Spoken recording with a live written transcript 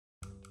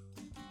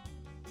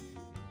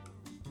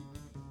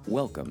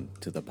Welcome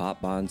to the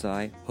Pop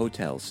Bonsai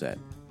Hotel Set.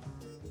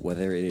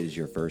 Whether it is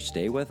your first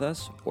stay with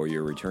us or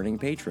your returning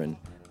patron,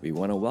 we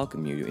want to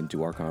welcome you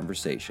into our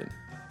conversation.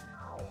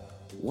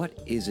 What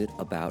is it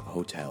about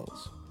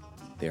hotels?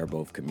 They are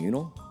both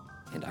communal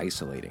and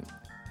isolating,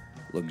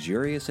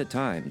 luxurious at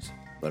times,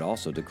 but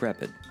also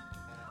decrepit,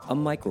 a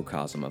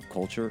microcosm of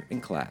culture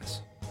and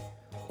class.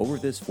 Over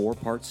this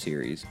 4-part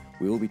series,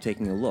 we will be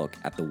taking a look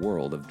at the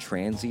world of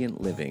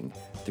transient living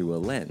through a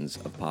lens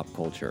of pop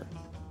culture.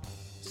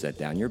 Set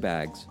down your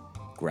bags,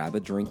 grab a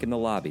drink in the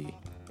lobby,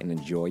 and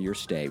enjoy your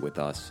stay with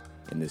us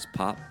in this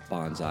Pop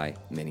Bonsai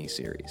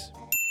mini-series.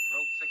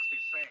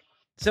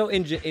 So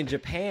in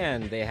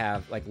Japan, they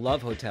have, like,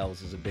 love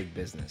hotels is a big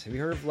business. Have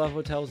you heard of love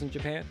hotels in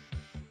Japan?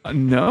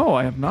 No,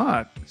 I have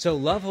not. So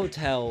love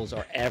hotels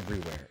are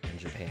everywhere in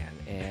Japan,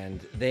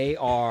 and they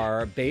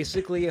are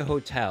basically a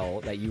hotel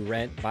that you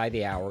rent by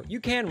the hour. You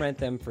can rent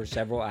them for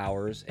several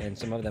hours, and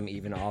some of them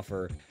even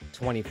offer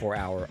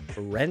 24-hour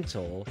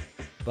rental.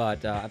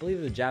 But I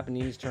believe the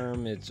Japanese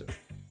term is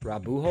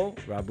rabuho.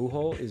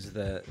 Rabuho is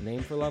the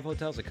name for love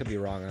hotels. I could be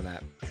wrong on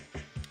that.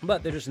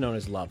 But they're just known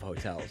as love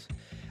hotels.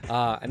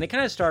 And they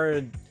kind of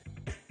started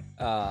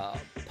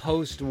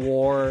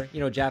post-war. You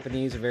know,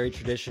 Japanese are very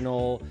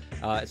traditional.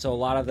 So a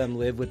lot of them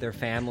live with their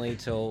family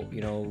till,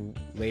 you know,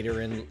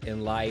 later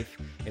in life.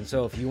 And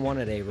so if you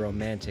wanted a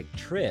romantic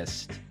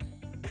tryst,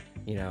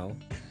 you know,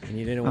 and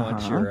you didn't want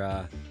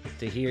to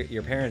hear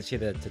your parents hear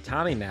the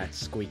tatami mats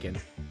squeaking,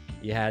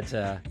 you had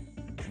to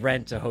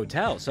rent a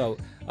hotel. So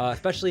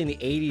especially in the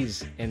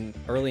 80s and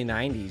early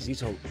 90s,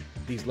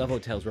 these love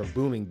hotels were a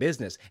booming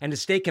business. And to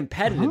stay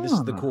competitive, this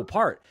is the cool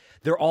part,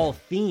 they're all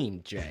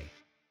themed, Jay.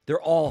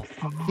 They're all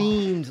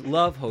themed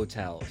love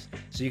hotels.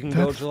 So you can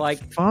go to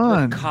like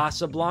the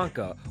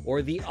Casablanca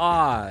or the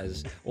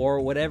Oz or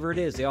whatever it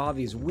is. They all have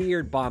these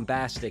weird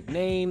bombastic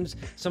names.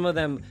 Some of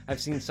them, I've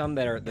seen some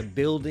that are, the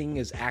building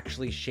is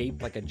actually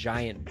shaped like a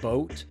giant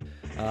boat.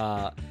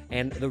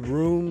 And the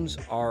rooms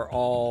are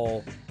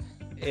all,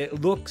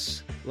 it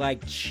looks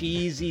like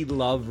cheesy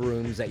love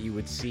rooms that you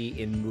would see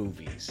in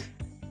movies.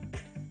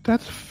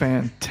 That's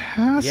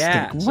fantastic.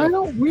 Yeah, Why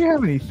don't we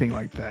have anything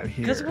like that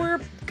here?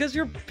 Because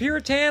you're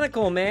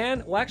puritanical,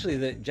 man. Well, actually,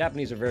 the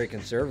Japanese are very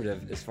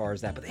conservative as far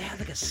as that, but they have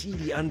like a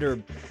seedy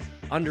under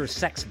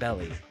sex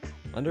belly.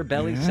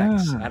 Underbelly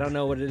sex. I don't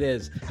know what it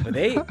is, but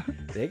they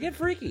get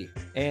freaky.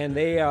 And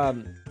they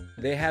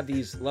have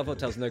these love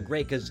hotels, and they're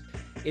great because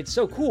it's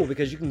so cool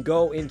because you can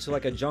go into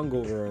like a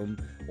jungle room,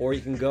 or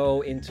you can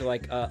go into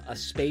like a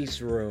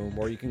space room,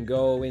 or you can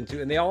go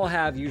into, and they all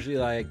have usually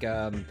like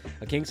a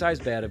king-size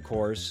bed, of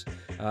course,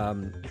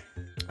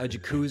 a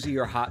jacuzzi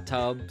or hot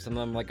tub, some of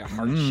them like a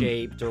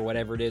heart-shaped or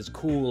whatever it is,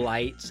 cool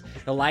lights.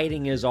 The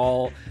lighting is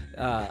all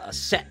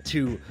set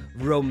to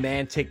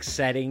romantic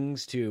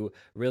settings to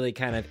really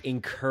kind of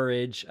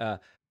encourage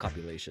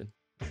copulation.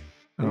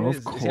 Oh,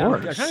 of course.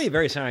 I'm trying to be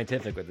very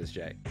scientific with this,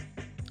 Jay.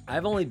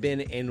 I've only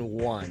been in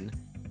one,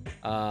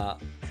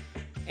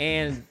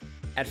 and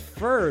at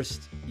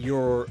first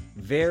you're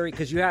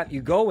because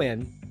you go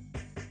in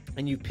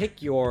and you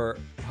pick your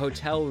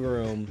hotel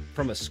room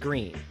from a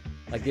screen,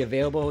 like the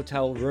available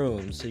hotel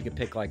rooms. So you can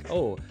pick like,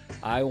 oh,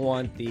 I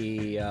want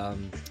the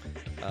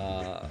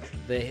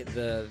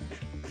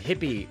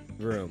hippie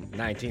room,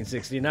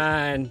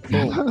 1969,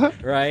 boom,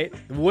 right?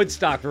 The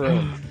Woodstock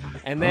room.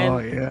 And then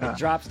it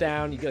drops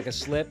down, you get like a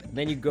slip,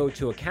 then you go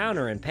to a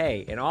counter and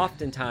pay. And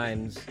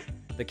oftentimes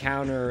the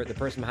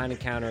person behind the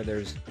counter,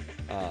 there's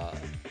a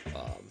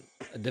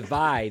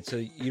divide, so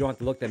you don't have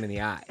to look them in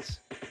the eyes.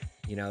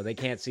 You know, they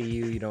can't see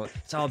you.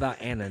 It's all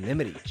about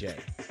anonymity, Jay.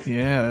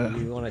 Yeah.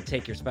 You want to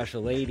take your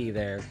special lady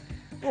there,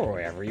 or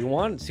wherever you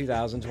want. It's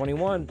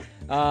 2021,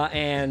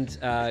 and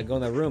go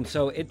in the room.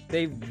 So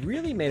they've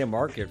really made a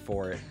market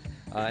for it,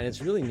 and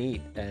it's really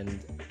neat.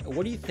 And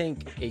what do you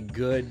think a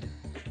good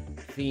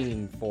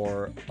theme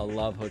for a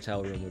love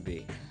hotel room would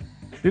be?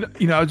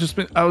 You know,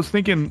 I was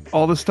thinking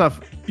all this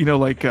stuff, you know,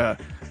 like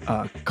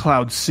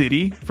Cloud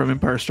City from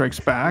Empire Strikes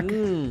Back.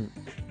 Do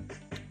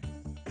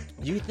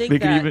you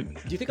think do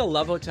you think a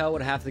love hotel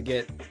would have to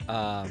get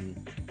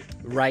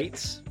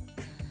rights?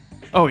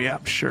 Oh yeah,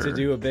 sure. To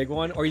do a big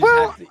one, or you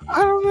just have to,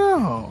 I don't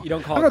know. You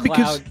don't call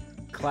it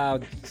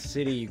Cloud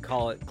City. You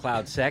call it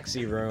Cloud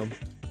Sexy Room.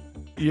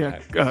 Yeah,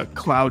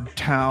 Cloud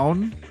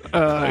Town.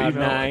 Cloud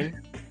 9.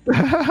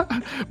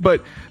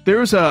 But there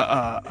was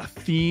a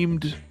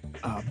themed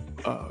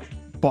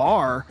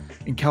bar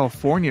in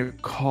California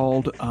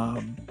called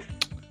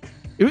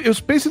it was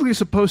basically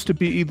supposed to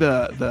be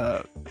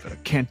the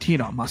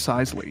Cantina on Mos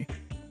Eisley,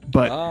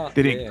 but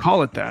they didn't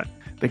call it that.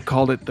 They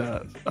called it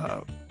the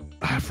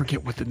I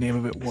forget what the name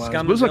of it was.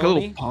 It was like a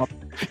little pop.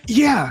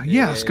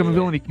 Yeah, Scum and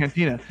Villainy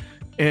Cantina.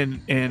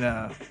 And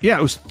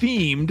it was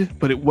themed,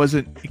 but it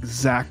wasn't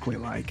exactly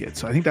like it.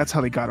 So I think that's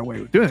how they got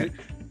away with doing it.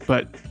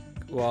 But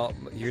well,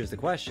 here's the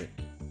question: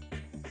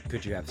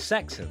 could you have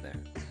sex in there?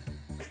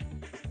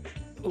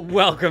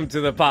 Welcome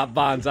to the Pop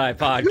Bonsai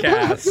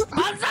Podcast.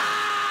 Bonsai!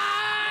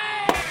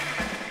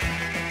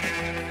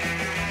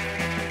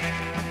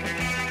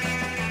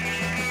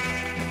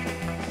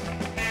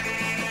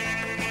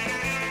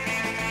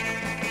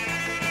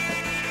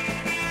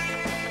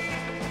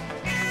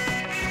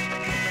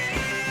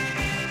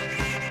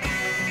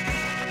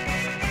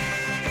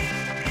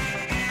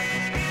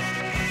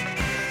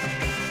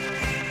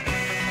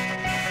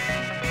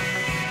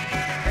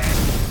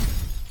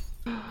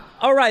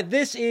 All right,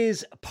 this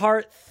is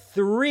part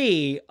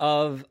 3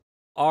 of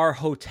our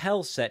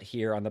hotel set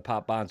here on the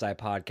Pop Bonsai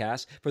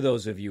podcast. For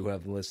those of you who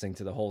have been listening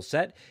to the whole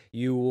set,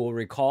 you will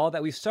recall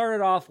that we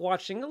started off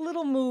watching a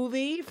little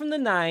movie from the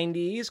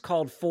 90s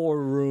called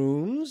 4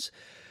 Rooms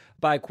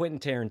by Quentin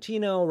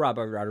Tarantino,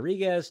 Robert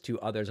Rodriguez, 2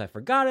 others I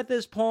forgot at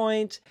this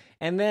point.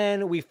 And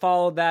then we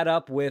followed that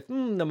up with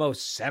the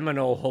most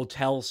seminal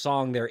hotel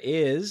song there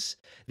is,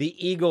 the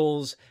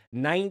Eagles'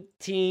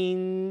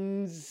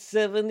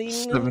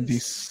 1977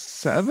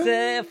 song.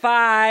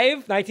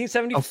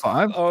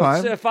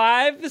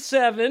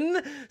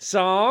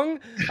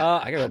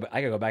 I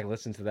gotta go back and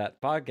listen to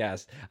that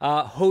podcast.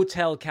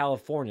 Hotel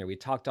California. We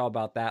talked all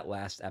about that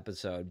last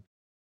episode.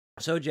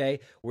 So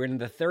Jay, we're in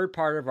the third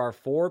part of our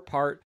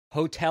 4-part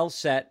hotel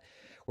set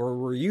where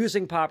we're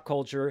using pop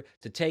culture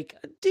to take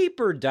a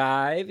deeper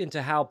dive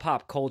into how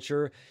pop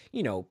culture,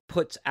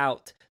 puts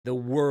out the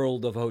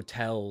world of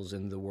hotels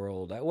in the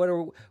world.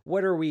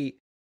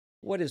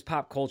 What is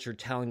pop culture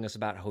telling us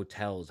about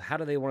hotels? How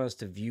do they want us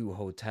to view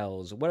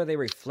hotels? What are they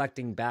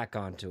reflecting back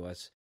onto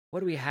us?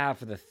 What do we have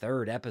for the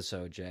 3rd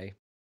episode, Jay?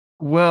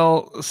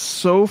 Well,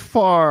 so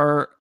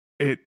far,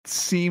 it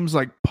seems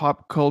like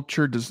pop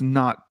culture does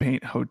not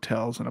paint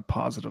hotels in a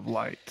positive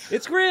light.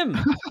 It's grim.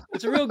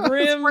 It's a real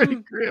grim. It's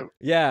pretty grim.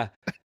 Yeah.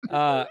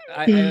 Welcome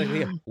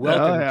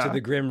to the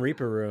Grim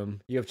Reaper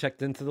room. You have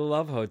checked into the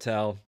Love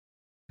Hotel.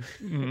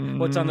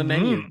 What's on the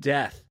menu?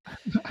 Death.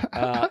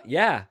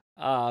 Yeah.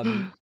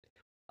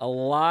 A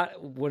lot.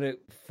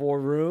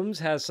 4 Rooms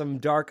has some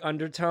dark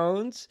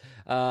undertones.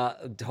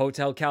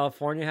 Hotel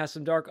California has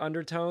some dark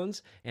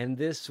undertones, and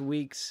this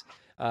week's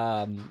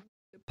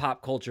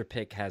pop culture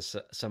pick has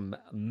some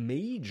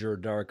major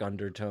dark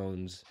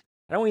undertones.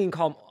 I don't even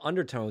call them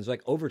undertones,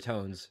 like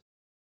overtones.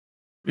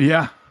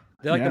 Yeah.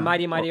 They're like the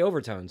mighty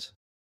overtones.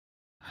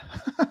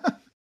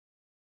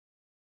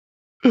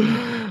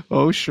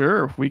 Oh,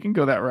 sure. We can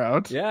go that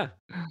route. Yeah.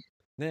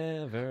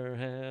 Never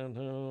had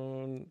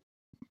on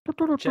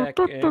check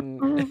in.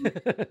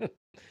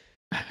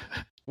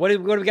 What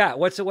do we got?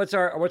 What's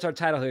our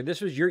title here?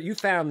 This was you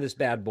found this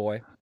bad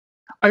boy.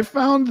 I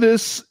found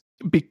this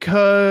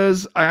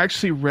because I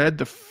actually read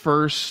the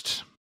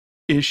first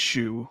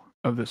issue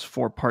of this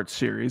 4-part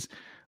series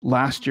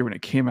last year when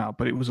it came out,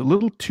 but it was a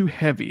little too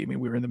heavy. I mean,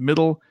 we were in the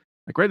middle,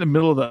 right in the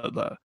middle of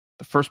the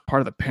first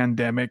part of the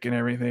pandemic and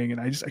everything,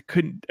 and I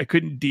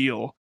couldn't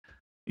deal,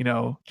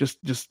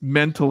 just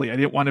mentally. I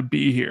didn't want to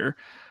be here.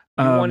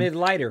 You wanted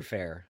lighter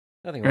fare.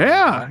 Nothing wrong with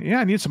that.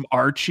 I need some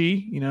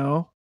Archie,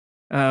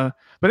 But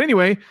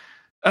anyway,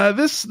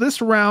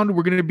 this round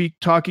we're going to be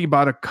talking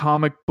about a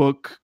comic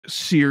book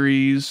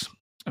series,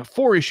 a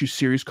 4-issue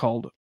series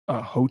called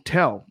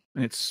Hotel,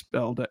 and it's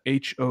spelled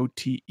Hotell.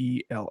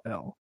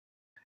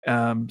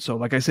 So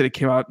like I said, it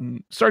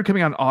started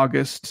coming out in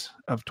August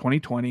of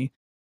 2020,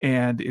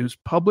 and it was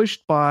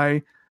published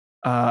by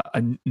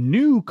a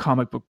new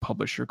comic book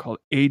publisher called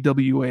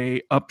AWA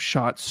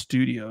Upshot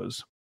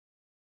Studios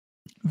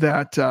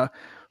that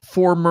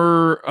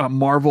former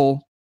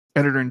Marvel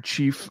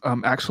editor-in-chief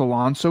Axel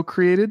Alonso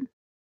created.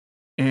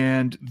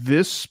 And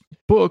this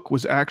book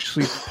was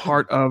actually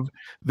part of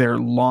their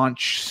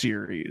launch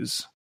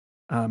series.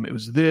 It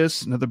was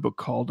another book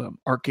called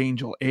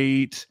Archangel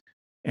 8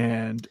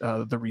 and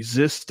The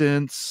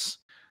Resistance.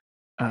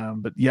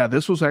 But yeah,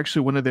 this was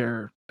actually one of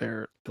their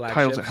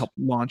titles that helped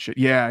launch it.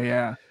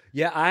 Yeah.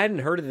 Yeah, I hadn't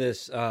heard of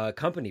this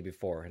company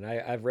before, and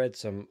I've read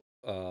some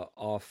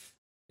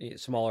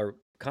smaller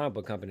comic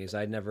book companies.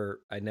 I'd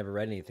never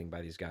read anything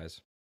by these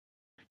guys.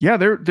 Yeah,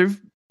 they're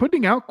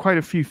putting out quite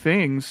a few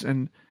things,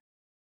 and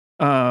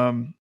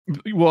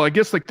well, I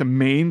guess like the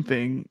main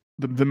thing,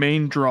 the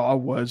main draw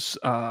was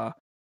a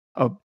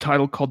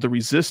title called The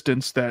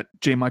Resistance that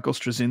J. Michael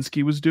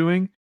Straczynski was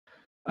doing,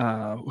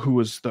 who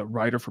was the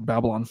writer for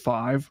Babylon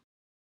 5.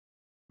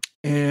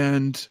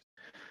 And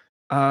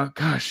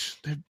another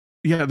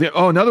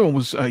one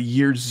was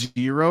Year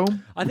Zero.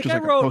 I think I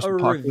wrote a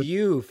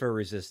review for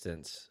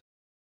Resistance.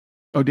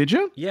 Oh, did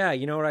you? Yeah,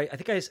 you know what? I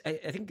think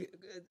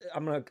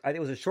it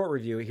was a short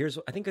review. Here's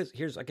I can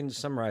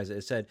just summarize it.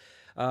 It said,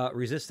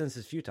 "Resistance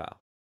is futile."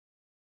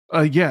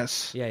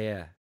 Yes.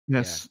 Yeah.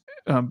 Yes.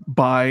 Yeah.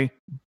 By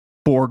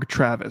Borg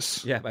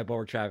Travis. Yeah, by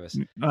Borg Travis.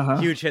 Uh-huh.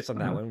 Huge hits on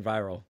that one,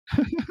 viral.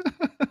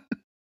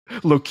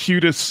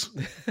 Locutus.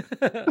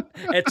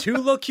 Et tu,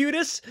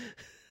 Locutus?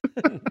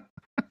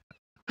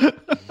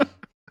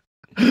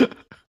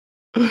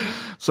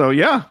 So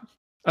yeah,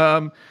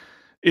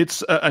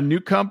 it's a new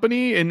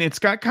company, and it's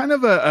got kind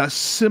of a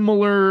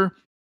similar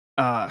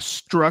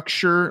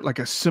structure, like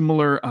a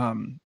similar a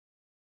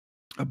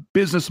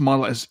business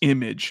model as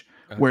Image,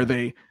 where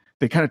they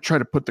kind of try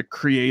to put the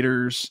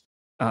creators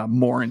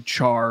more in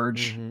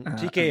charge. Mm-hmm.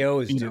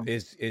 TKO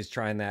is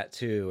trying that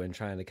too, and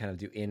trying to kind of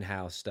do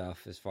in-house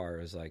stuff as far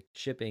as like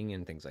shipping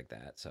and things like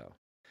that. So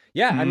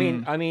yeah, I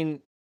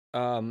mean,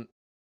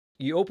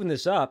 you open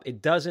this up,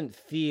 it doesn't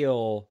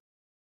feel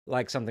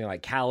like something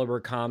like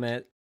Caliber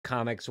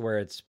comics where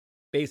it's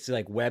basically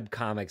like web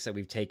comics that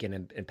we've taken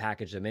and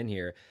packaged them in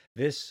here.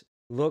 This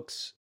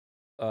looks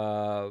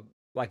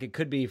like it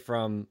could be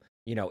from,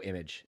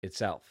 Image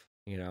itself.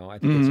 I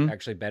think Mhm. it's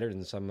actually better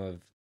than some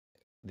of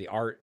the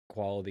art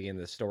quality and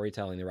the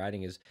storytelling. The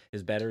writing is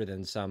better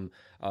than some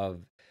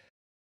of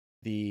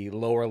the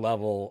lower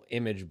level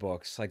Image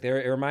books. Like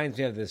it reminds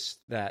me of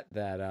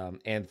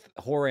that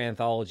horror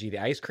anthology, The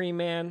Ice Cream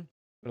Man,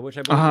 which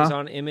I believe was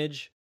on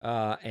Image.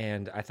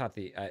 And I thought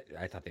the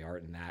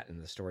art in that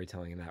and the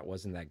storytelling in that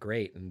wasn't that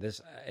great. And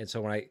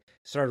so when I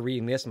started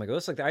reading this, I'm like, oh,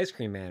 it's like The Ice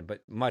Cream Man,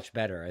 but much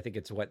better. I think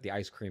it's what The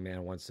Ice Cream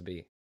Man wants to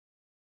be.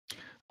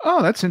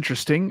 Oh, that's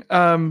interesting.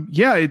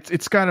 Yeah,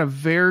 it's got a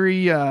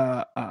very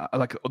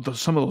like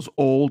some of those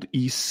old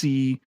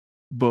EC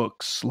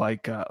books,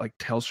 like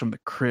Tales from the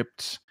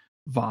Crypt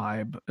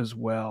vibe as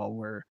well,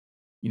 where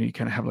you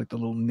kind of have like the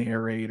little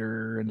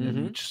narrator, and then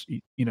you just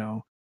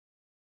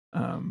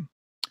um,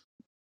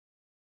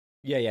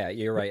 Yeah,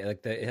 you're right.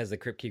 Like it has the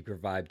Crypt Keeper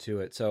vibe to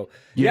it. So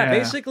yeah,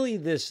 basically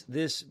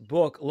this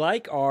book,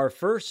 like our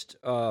first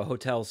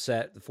hotel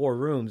set, the 4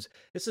 Rooms,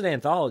 it's an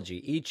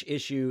anthology. Each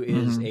issue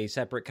is a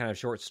separate kind of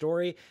short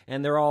story,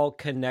 and they're all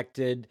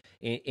connected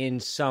in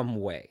some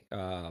way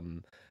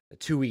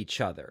to each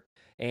other.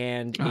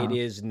 And it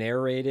is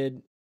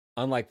narrated,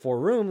 unlike 4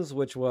 Rooms,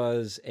 which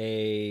was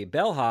a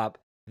bellhop.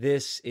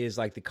 This is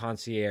like the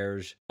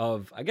concierge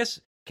of, I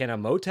guess. Can a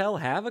motel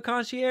have a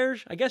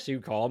concierge? I guess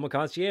you'd call him a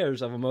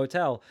concierge of a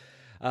motel.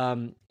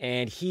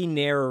 And he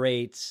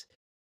narrates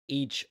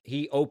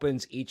he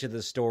opens each of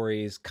the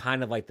stories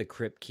kind of like the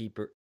Crypt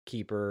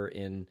Keeper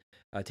in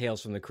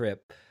Tales from the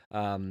Crypt,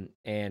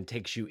 and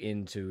takes you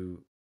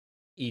into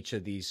each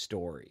of these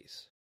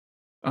stories.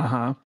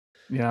 Yeah.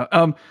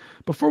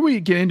 Before we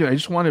get into it, I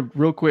just wanted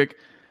real quick.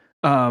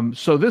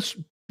 So this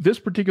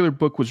particular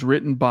book was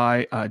written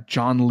by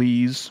John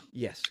Lees.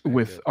 Yes.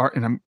 With art,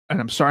 and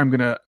I'm sorry, I'm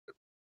gonna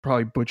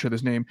probably butcher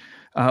this name.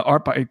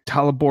 Art by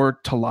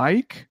Talibor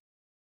Talaik,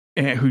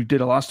 and who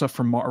did a lot of stuff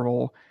for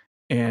Marvel.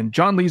 And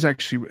John Lees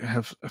actually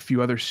have a few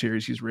other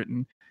series he's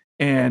written,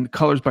 and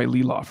colors by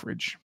Lee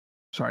Loffridge.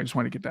 Sorry, I just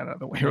wanted to get that out of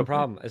the way. No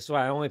problem. That's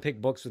why I only pick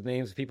books with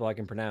names of people I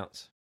can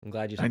pronounce. I'm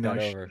glad you took that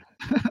over.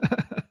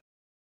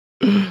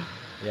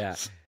 Yeah.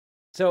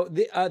 So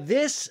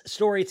this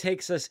story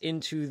takes us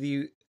into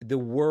the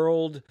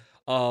world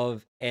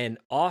of an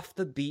off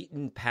the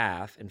beaten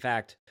path. In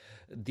fact,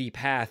 the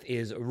path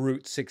is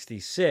Route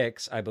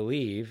 66, I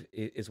believe,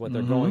 is what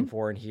they're going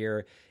for. And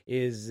here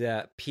is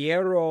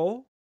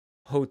Pierrot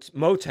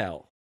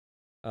Motel.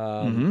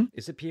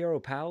 Is it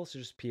Pierrot Palace or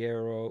just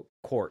Pierrot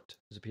Court?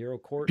 Is it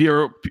Pierrot Court?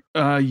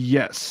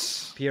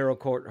 Yes. Pierrot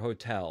Court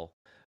Hotel,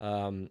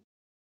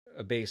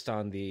 based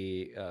on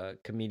the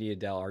Commedia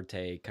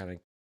dell'arte kind of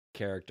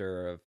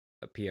character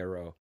of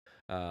Pierrot,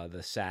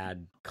 the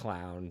sad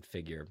clown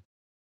figure.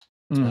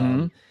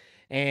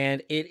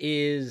 And it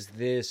is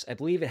this, I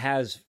believe it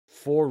has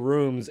 4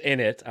 rooms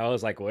in it. I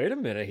was like, wait a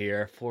minute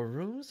here. 4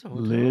 rooms?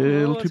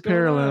 Little too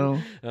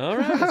parallel. All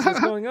right, that's what's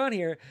going on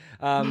here.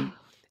 And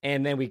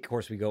then we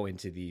go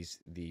into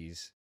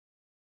these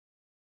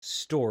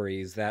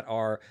stories that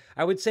are,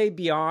 I would say,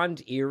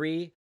 beyond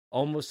eerie,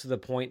 almost to the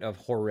point of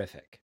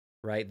horrific,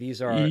 right?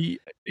 These are,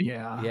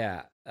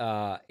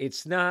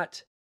 it's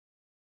not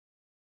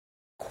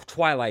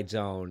Twilight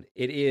Zone.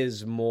 It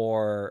is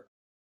more,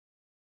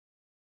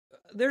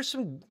 there's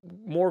some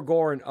more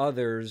gore in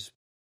others,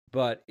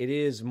 but it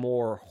is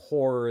more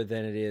horror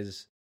than it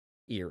is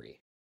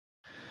eerie.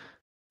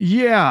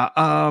 Yeah,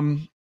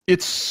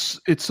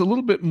 it's a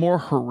little bit more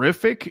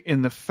horrific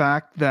in the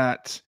fact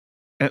that,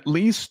 at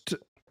least,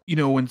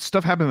 when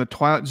stuff happened in the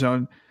Twilight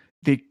Zone,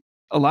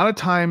 a lot of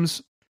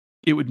times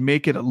it would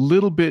make it a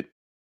little bit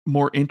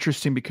more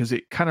interesting because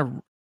it kind of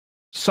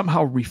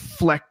somehow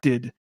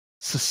reflected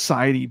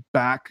society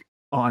back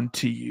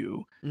onto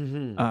you.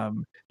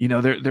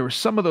 There were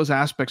some of those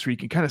aspects where you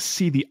can kind of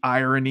see the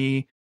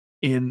irony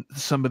in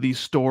some of these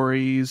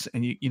stories,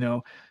 and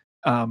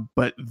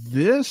but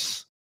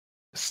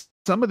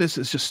some of this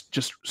is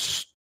just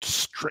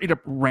straight up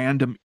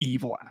random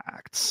evil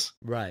acts.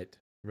 Right.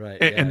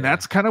 And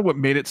that's kind of what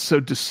made it so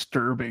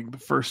disturbing the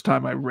first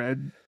time I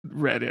read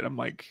it. I'm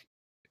like,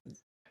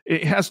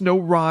 it has no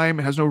rhyme,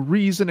 it has no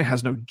reason, it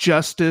has no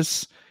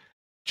justice,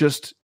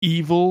 just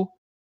evil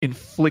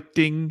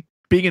being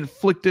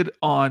inflicted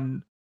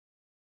on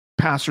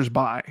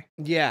passersby.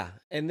 Yeah,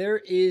 and there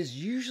is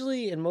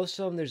usually, in most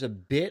of them, there's a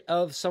bit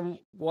of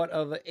somewhat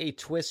of a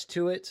twist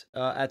to it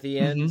at the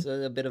end,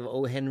 a bit of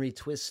O. Henry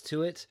twist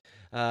to it,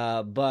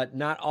 but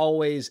not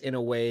always in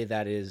a way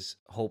that is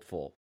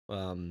hopeful.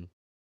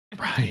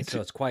 Right.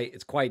 So it's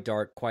quite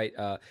dark,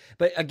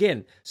 but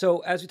again, so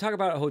as we talk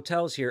about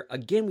hotels here,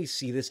 again, we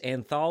see this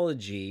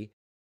anthology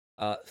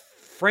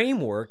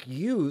framework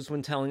used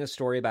when telling a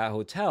story about a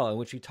hotel, and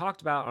which we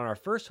talked about on our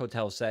first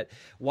hotel set,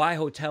 why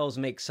hotels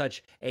make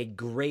such a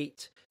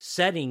great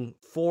setting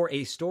for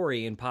a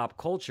story in pop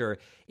culture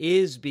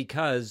is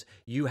because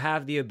you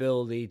have the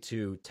ability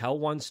to tell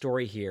one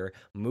story here,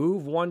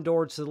 move one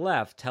door to the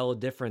left, tell a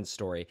different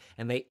story,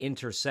 and they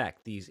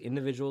intersect, these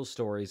individual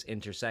stories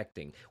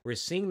intersecting. We're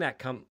seeing that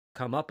come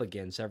up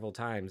again several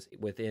times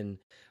within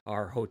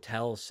our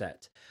hotel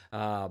set.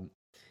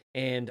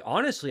 And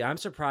honestly, I'm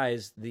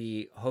surprised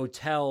the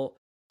hotel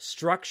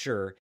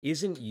structure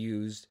isn't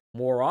used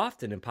more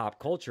often in pop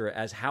culture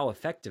as how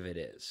effective it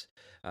is.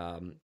 I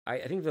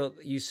think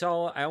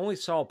I only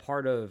saw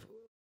part of,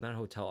 not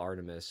Hotel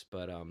Artemis,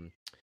 but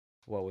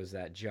what was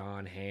that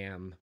John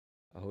Hamm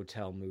a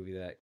hotel movie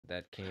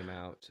that came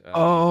out?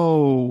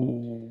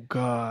 Oh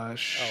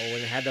gosh! Oh,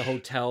 when it had the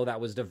hotel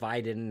that was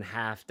divided in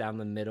half down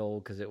the middle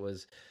because it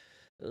was.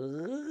 Yeah,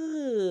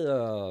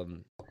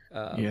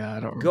 I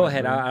don't. Go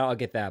ahead, I'll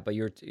get that. But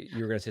you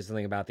were going to say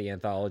something about the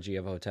anthology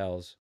of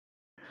hotels.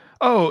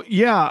 Oh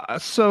yeah,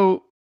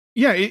 so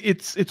yeah,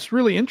 it's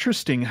really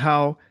interesting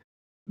how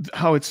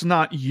it's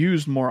not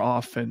used more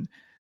often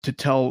to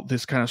tell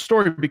this kind of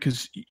story,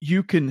 because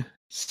you can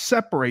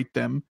separate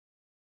them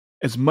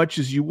as much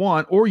as you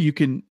want, or you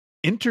can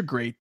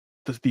integrate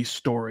these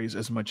stories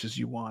as much as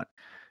you want.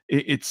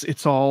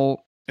 It's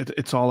all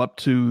up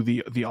to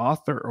the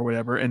author or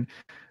whatever. And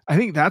I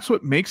think that's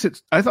what makes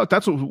it. I thought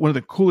that's one of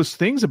the coolest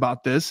things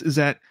about this is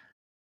that.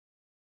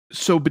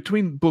 So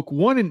between book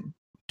 1 and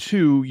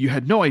 2, you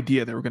had no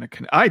idea they were going to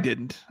connect. I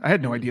didn't. I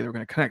had no idea they were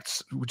going to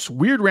connect. Just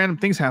weird random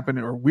things happen,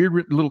 or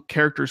weird little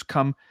characters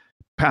come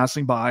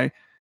passing by,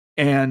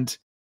 and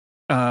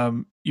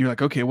you're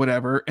like, okay,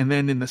 whatever. And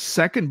then in the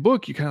second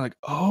book, you're kind of like,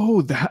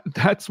 oh,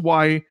 that's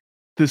why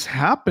this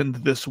happened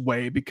this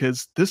way,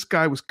 because this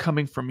guy was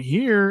coming from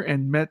here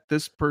and met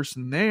this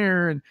person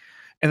there, and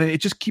then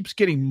it just keeps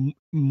getting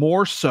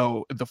more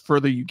so the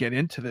further you get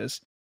into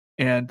this.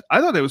 And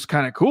I thought it was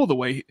kind of cool the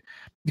way,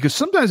 because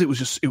sometimes it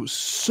was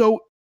so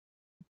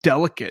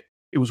delicate.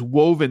 It was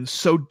woven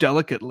so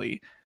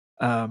delicately.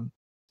 And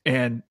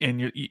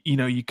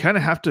you kind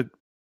of have to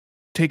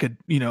take a,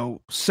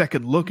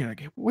 second look and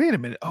like, wait a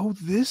minute. Oh,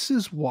 this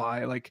is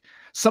why. Like,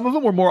 some of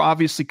them were more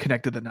obviously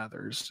connected than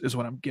others is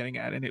what I'm getting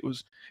at. And it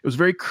was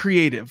very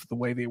creative the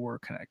way they were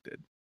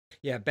connected.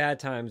 Yeah. Bad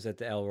Times at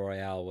the El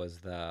Royale was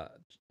that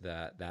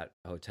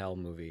hotel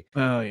movie.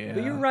 Oh yeah,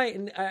 but you're right,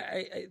 and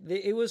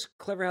it was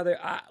clever how they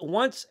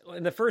once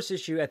in the first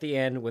issue at the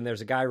end when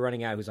there's a guy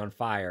running out who's on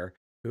fire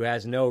who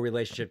has no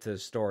relationship to the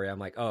story. I'm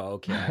like, oh,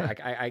 okay,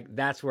 I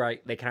that's where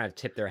they kind of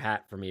tipped their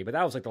hat for me. But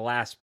that was like the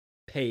last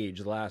page,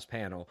 the last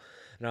panel,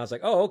 and I was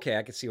like, oh, okay,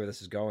 I can see where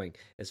this is going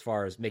as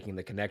far as making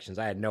the connections.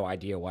 I had no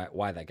idea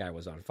why that guy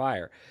was on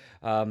fire,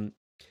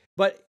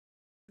 but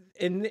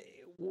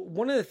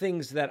one of the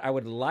things that I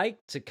would like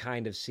to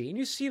kind of see, and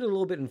you see it a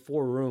little bit in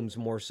Four Rooms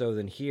more so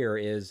than here,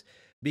 is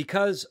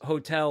because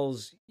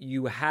hotels,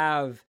 you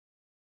have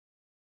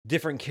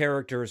different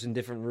characters in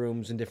different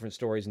rooms and different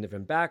stories and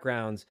different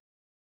backgrounds.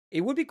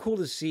 It would be cool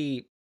to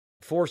see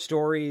 4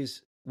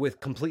 stories with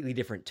completely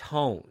different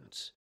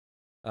tones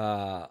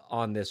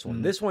on this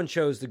one. This one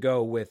chose to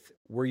go with,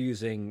 we're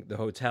using the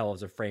hotel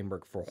as a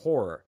framework for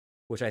horror,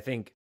 which I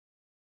think,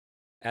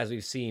 as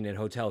we've seen in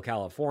Hotel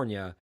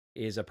California,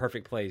 is a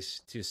perfect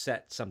place to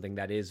set something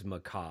that is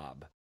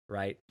macabre,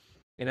 right?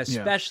 And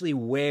especially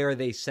where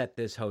they set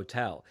this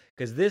hotel,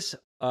 because this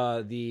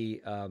Piero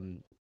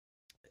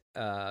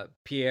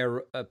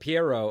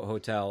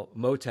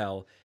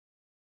motel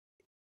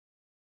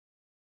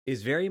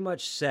is very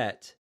much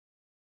set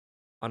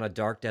on a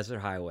dark desert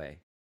highway,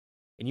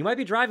 and you might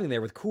be driving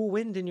there with cool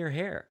wind in your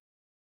hair,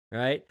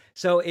 right?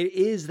 So it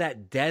is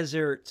that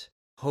desert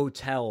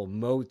hotel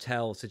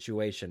motel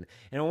situation.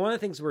 And one of the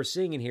things we're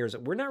seeing in here is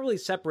that we're not really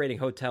separating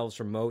hotels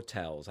from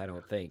motels, I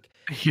don't think.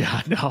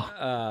 Yeah, no.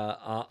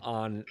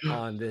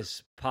 On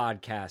this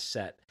podcast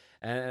set,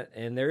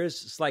 and there is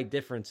slight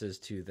differences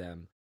to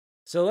them.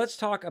 So let's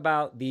talk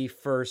about the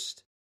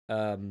first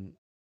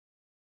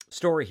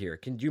story here.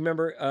 Do you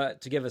remember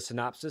to give a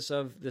synopsis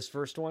of this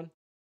first one?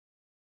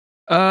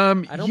 I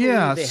don't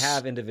believe they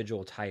have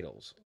individual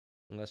titles,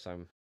 unless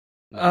I'm.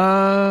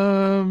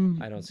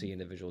 I don't see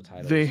individual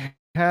titles. They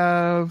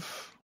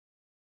have.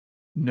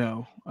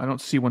 No, I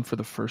don't see one for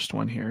the first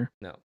one here.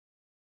 No.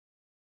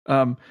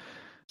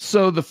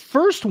 So the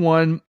first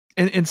one,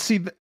 and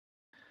see,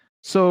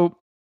 so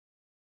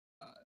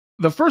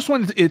the first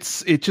one,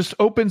 it just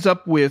opens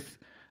up with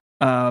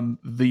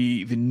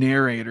the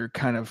narrator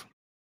kind of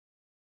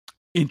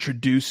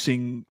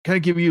introducing, kind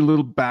of giving you a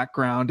little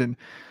background, and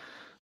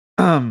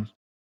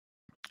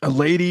a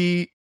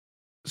lady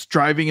is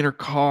driving in her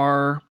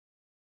car,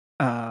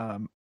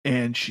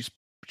 and she's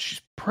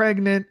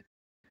pregnant.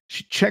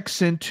 She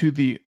checks into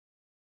the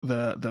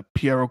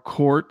Piero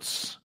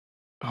Courts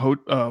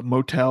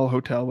motel,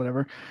 hotel,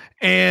 whatever,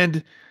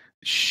 and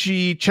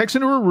she checks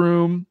into her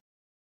room,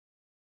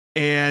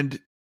 and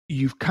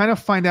you kind of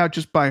find out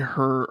just by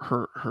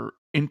her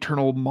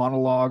internal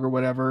monologue or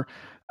whatever,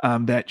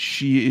 that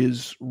she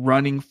is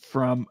running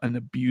from an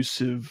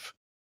abusive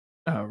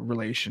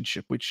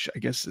relationship, which I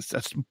guess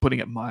that's putting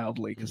it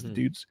mildly, because the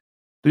dude's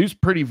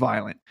pretty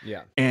violent.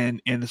 Yeah.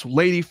 And this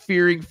lady,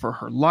 fearing for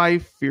her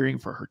life, fearing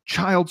for her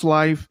child's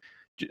life,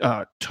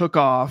 took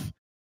off,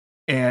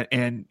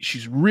 and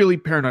she's really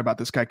paranoid about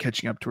this guy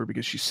catching up to her,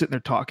 because she's sitting there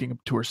talking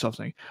to herself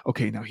saying,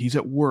 okay, now he's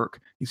at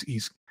work.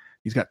 He's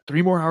got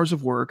 3 more hours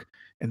of work,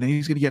 and then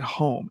he's going to get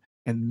home,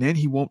 and then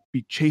he won't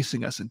be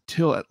chasing us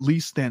until at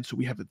least then. So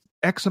we have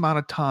X amount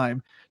of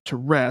time to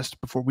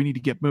rest before we need to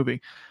get moving.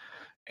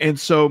 And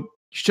so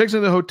she checks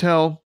into the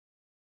hotel,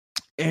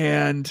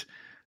 and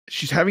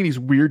she's having these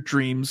weird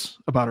dreams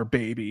about her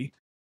baby,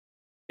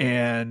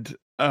 and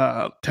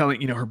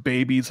telling, her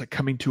baby's like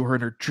coming to her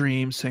in her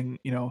dreams saying,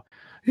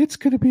 it's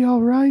going to be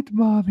all right,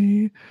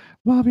 mommy.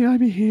 Mommy,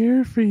 I'm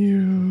here for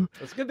you.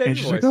 That's a good baby and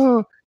she's voice. like,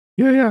 oh,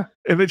 yeah.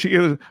 And then she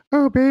goes,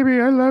 oh, baby,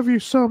 I love you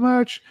so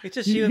much. It's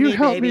just you and me,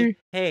 help baby. me.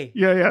 Hey.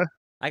 Yeah.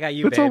 I got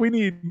you, That's babe. all we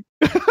need.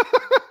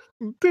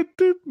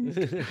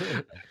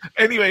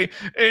 Anyway,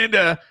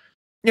 and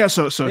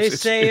so they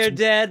say you're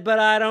dead, but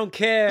I don't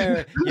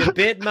care. You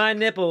bit my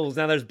nipples.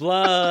 Now there's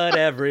blood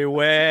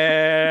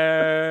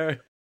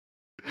everywhere.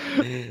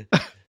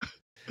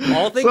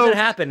 All things that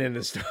happen in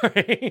the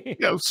story.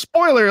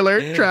 Spoiler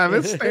alert,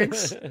 Travis.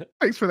 Thanks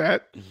for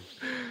that.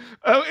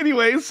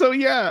 Anyway, so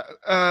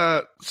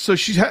so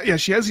she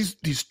has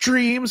these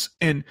dreams,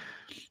 and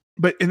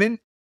then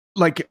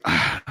like,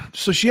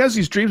 so she has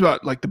these dreams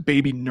about like the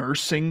baby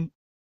nursing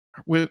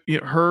with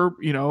her,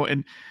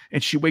 and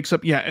she wakes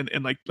up,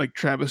 and like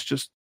Travis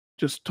just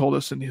told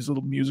us in his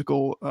little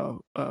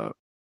musical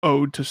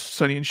ode to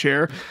Sonny and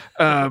Cher,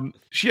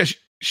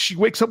 she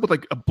wakes up with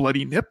like a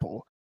bloody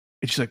nipple,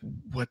 and she's like,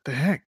 what the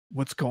heck,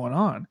 what's going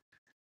on,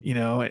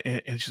 and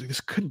she's like,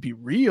 this couldn't be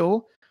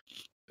real.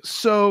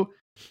 So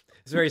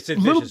it's very Sid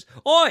Vicious.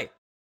 Oi,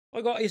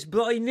 I got his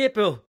bloody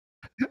nipple.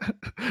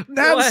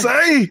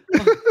 Nancy,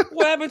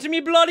 what happened to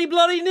me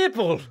bloody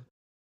nipple?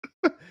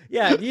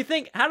 Yeah, do you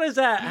think, how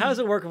does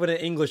it work when an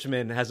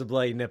Englishman has a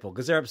bloody nipple?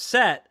 Because they're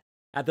upset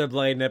at their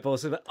bloody nipple.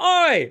 So,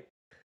 oi,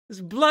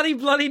 this bloody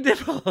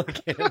nipple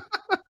again.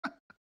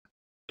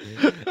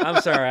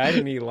 I'm sorry, I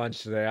didn't eat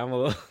lunch today. I'm a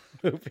little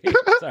loopy.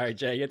 Sorry,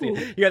 Jay.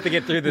 You have to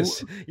get through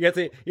this. You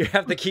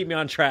have to keep me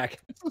on track.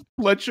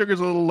 Blood sugar's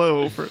a little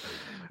low for.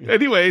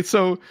 Anyway,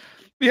 so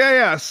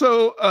yeah.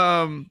 So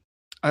I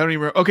don't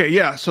even. Okay,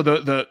 yeah.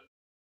 So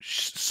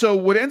so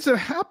what ends up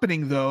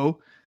happening though?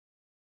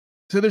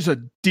 So there's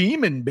a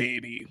demon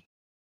baby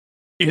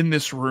in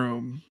this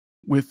room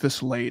with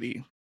this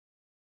lady,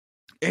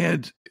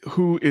 and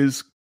who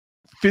is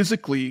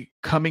physically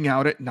coming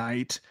out at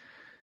night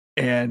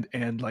and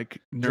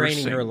like nursing.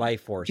 Draining her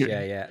life force.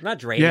 Yeah. Not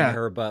draining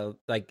her, but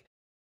like,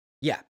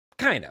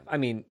 kind of. I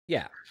mean,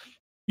 yeah.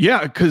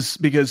 Yeah,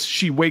 because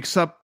she wakes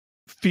up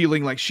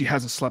feeling like she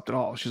hasn't slept at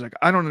all. She's like,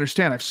 I don't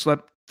understand. I've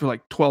slept for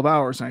like 12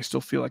 hours and I still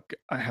feel like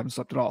I haven't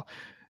slept at all.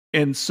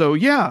 And so,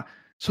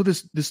 so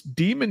this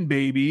demon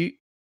baby,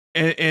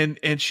 and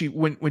she,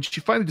 when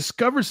she finally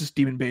discovers this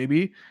demon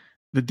baby,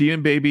 the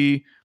demon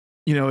baby,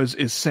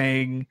 is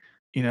saying,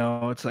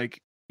 it's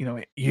like,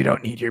 you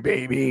don't need your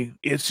baby.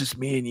 It's just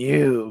me and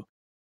you.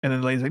 And then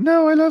the lady's like,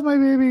 no, I love my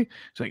baby.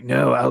 She's like,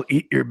 no, I'll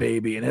eat your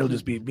baby, and it'll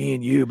just be me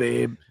and you,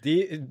 babe.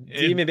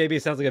 Demon baby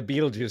sounds like a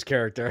Beetlejuice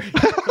character,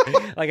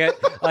 like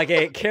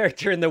a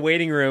character in the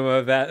waiting room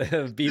of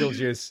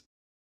Beetlejuice.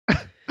 I'm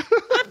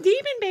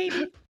Demon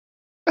baby.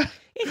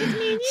 It's just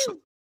me and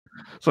you.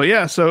 So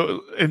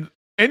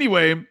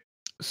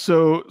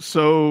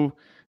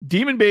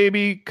Demon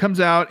Baby comes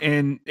out,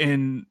 and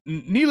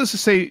needless to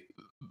say,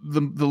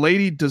 the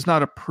lady does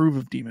not approve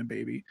of Demon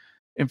Baby.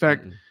 In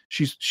fact,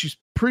 she's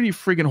pretty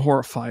friggin'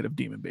 horrified of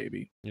Demon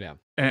Baby. Yeah,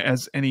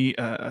 as any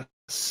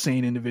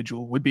sane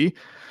individual would be.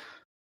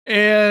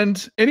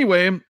 And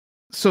anyway,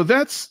 so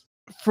that's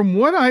from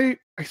what I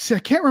see. I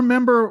can't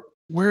remember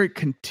where it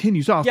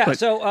continues off. Yeah, but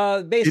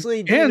so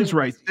basically it ends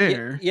right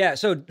there. Yeah.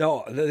 So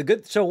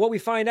So what we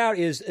find out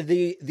is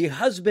the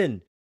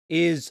husband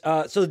is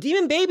so the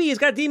Demon Baby has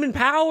got demon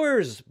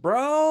powers,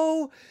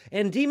 bro,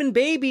 and Demon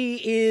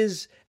Baby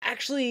is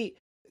actually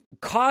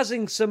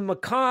causing some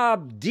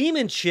macabre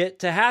demon shit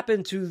to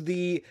happen to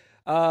the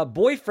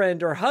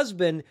boyfriend or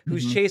husband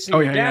who's chasing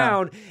her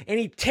down, and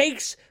he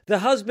takes the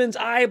husband's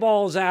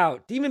eyeballs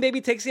out. Demon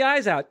Baby takes the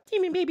eyes out.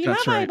 Demon Baby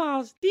love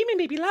eyeballs. Demon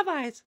Baby love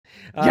eyes.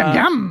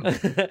 Yum.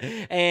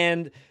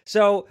 And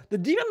so the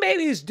Demon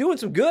Baby is doing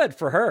some good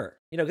for her.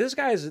 This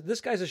guy's a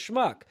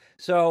schmuck.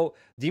 So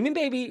Demon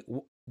Baby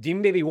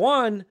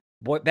 1,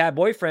 bad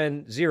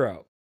boyfriend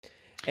 0.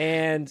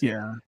 And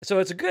so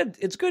it's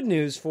good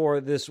news for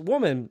this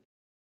woman.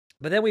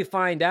 But then we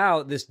find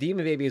out this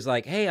Demon Baby is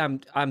like, hey,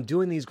 I'm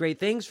doing these great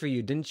things for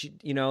you. Didn't you,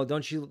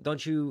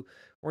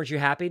 weren't you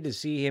happy to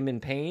see him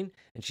in pain?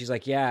 And she's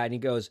like, yeah. And he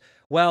goes,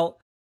 well,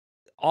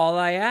 all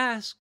I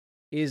ask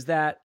is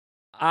that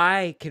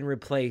I can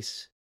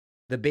replace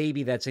the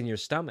baby that's in your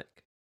stomach.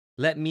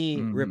 Let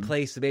me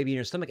replace the baby in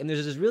your stomach. And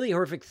there's this really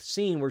horrific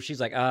scene where she's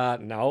like,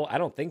 no, I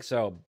don't think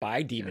so.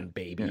 Bye, Demon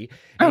Baby.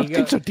 I don't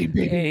think so, Demon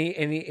Baby.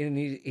 And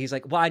he's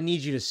like, well, I need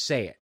you to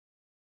say it.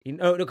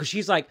 No, because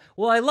she's like,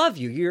 well, I love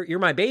you. You're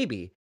my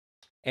baby.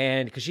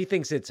 And because she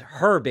thinks it's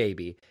her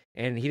baby.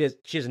 And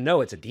she doesn't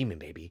know it's a demon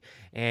baby.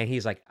 And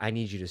he's like, I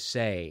need you to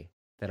say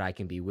that I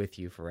can be with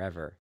you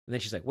forever. And then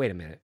she's like, wait a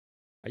minute.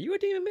 Are you a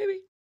demon baby?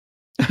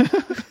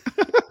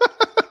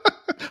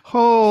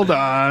 Hold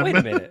on. Wait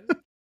a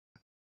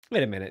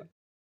minute.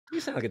 You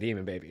sound like a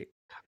demon baby.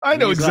 I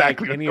know He's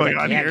exactly like, what's going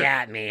on "You here.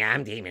 got me.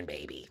 I'm Demon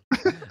Baby."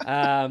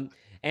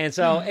 And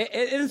so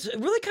it's a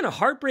really kind of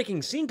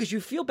heartbreaking scene because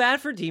you feel bad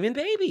for Demon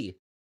Baby.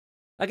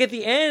 Like at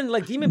the end,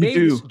 like Demon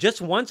Baby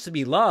just wants to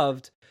be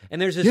loved,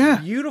 and there's this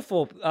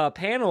beautiful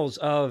panels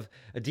of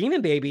a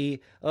Demon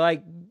Baby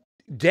like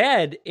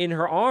dead in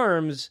her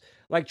arms,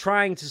 like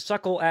trying to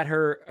suckle at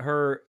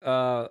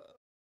her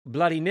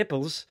bloody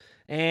nipples,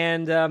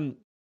 and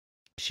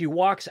she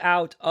walks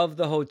out of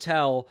the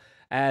hotel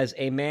as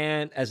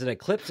an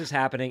eclipse is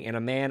happening, and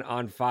a man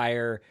on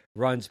fire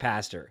runs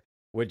past her,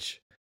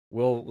 which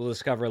we'll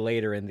discover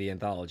later in the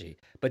anthology.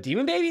 But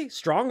Demon Baby,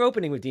 strong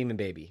opening with Demon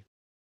Baby.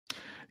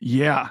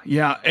 Yeah.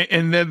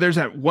 And then there's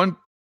that one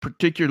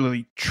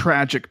particularly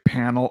tragic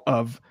panel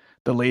of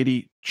the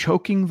lady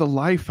choking the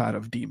life out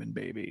of Demon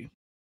Baby.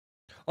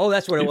 Oh,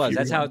 that's what it was.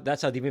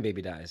 That's how Demon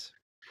Baby dies.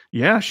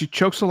 Yeah, she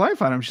chokes the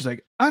life out of him. She's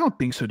like, I don't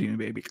think so, Demon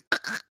Baby.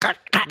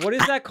 What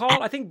is that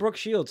called? I think Brooke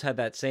Shields had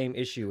that same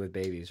issue with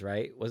babies,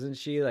 right? Wasn't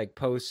she like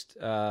post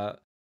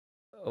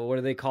what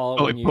do they call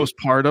it? Oh, like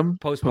postpartum?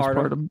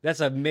 Postpartum. That's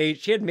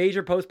she had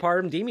major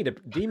postpartum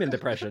demon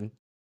depression.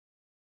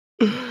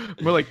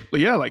 More like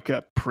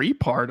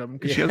prepartum,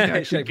 because she hasn't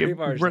actually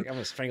prepartum. Like, I'm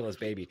gonna strangle this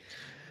baby.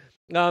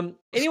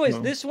 Anyways,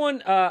 this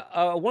one,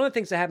 one of the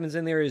things that happens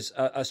in there is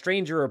a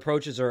stranger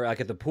approaches her like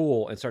at the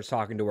pool and starts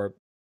talking to her.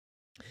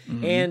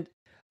 Mm-hmm. And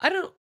I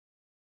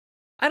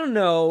don't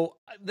know.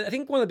 I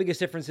think one of the biggest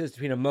differences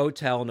between a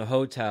motel and a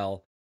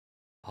hotel,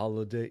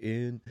 Holiday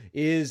Inn,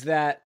 is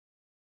that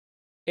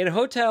in a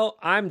hotel,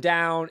 I'm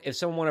down if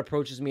someone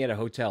approaches me at a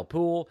hotel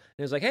pool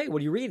and is like, "Hey,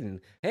 what are you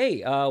reading?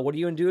 Hey, what are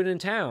you doing in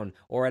town?"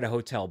 Or at a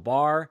hotel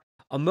bar.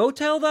 A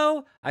motel,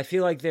 though, I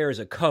feel like there is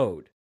a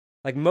code.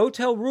 Like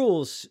motel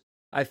rules,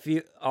 I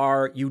feel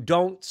you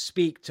don't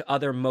speak to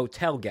other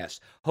motel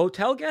guests.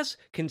 Hotel guests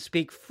can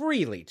speak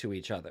freely to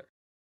each other,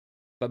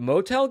 but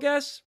motel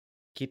guests,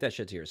 keep that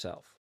shit to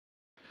yourself.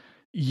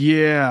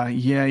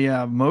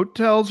 Yeah.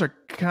 Motels are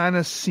kind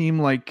of seem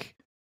like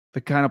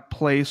the kind of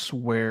place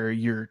where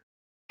you're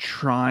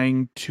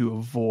trying to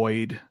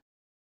avoid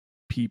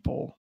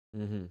people,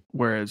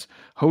 whereas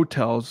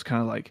hotels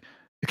kind of like,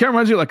 it kind of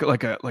reminds you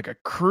like a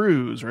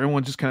cruise, where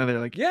everyone's just kind of there,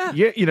 like, yeah,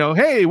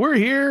 hey, we're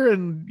here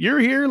and you're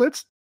here.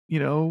 Let's,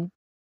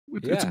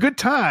 it's a good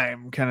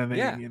time, kind of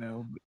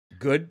thing.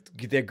 Good.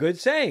 They're good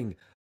saying.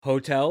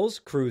 Hotels,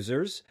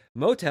 cruisers.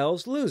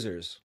 Motels,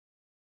 losers.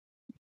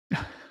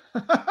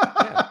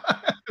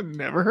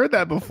 Never heard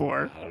that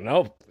before. I don't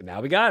know.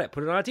 Now we got it.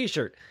 Put it on a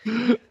t-shirt.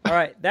 All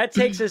right. That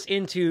takes us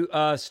into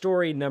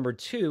story number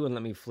 2. And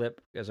let me flip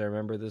as I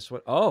remember this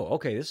one. Oh,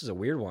 okay. This is a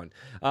weird one.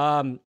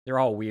 They're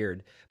all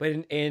weird. But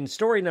in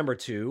story number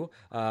 2,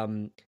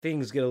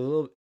 things get a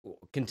little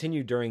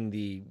continued during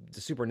the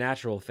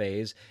supernatural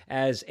phase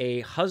as a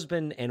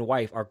husband and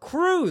wife are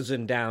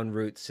cruising down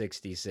Route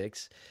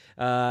 66.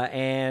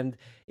 And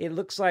it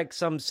looks like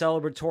some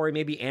celebratory,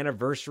 maybe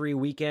anniversary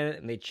weekend,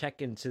 and they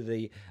check into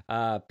the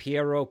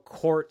Pierrot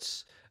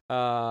Courts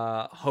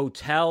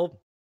hotel.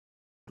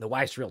 The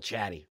wife's real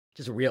chatty.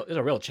 Just a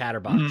real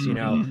chatterbox,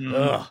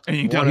 Ugh, and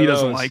you can tell he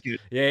doesn't like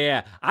it.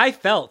 Yeah. I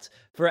felt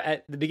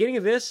at the beginning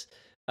of this,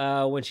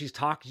 when she's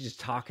talking,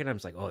 I'm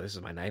just like, oh, this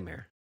is my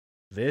nightmare.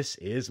 This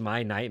is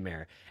my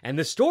nightmare. And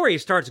the story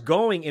starts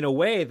going in a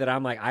way that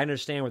I'm like, I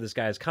understand where this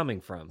guy is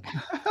coming from.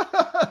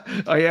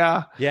 Oh,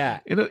 yeah.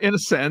 Yeah. In a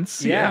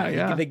sense.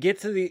 Yeah. They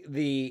get to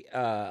the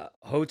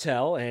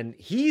hotel, and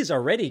he's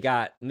already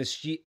got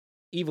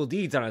evil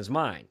deeds on his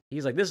mind.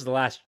 He's like, this is the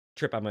last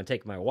trip I'm going to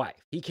take my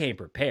wife. He came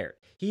prepared.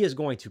 He is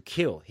going to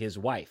kill his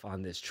wife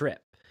on this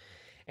trip.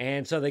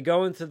 And so they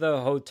go into the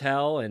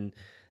hotel, and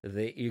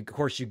of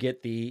course you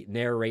get the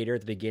narrator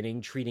at the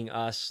beginning treating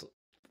us,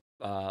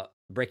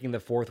 breaking the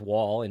fourth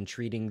wall and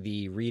treating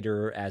the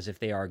reader as if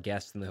they are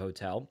guests in the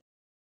hotel,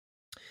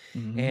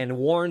 and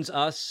warns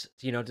us,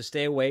 to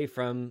stay away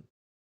from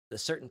the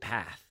certain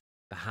path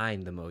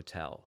behind the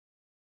motel,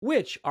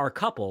 which our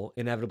couple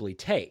inevitably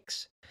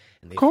takes.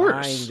 And they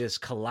find this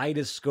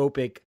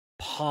kaleidoscopic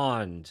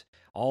pond,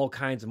 all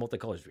kinds of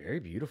multicolors, very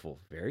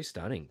beautiful, very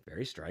stunning,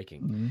 very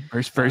striking.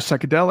 Very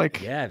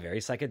psychedelic. Yeah, very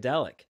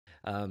psychedelic.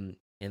 And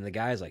the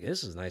guy's like,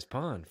 this is a nice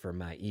pond for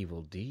my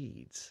evil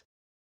deeds.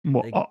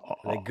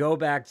 They go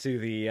back to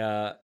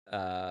the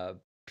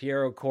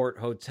Pierrot Court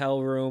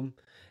hotel room,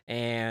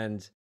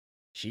 and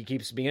she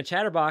keeps being a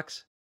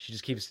chatterbox. She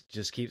just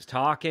keeps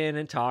talking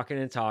and talking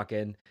and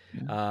talking,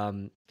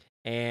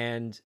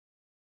 and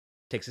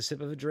takes a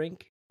sip of a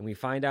drink, and we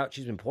find out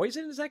she's been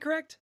poisoned. Is that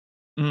correct?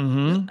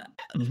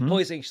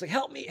 Poisoning. She's like,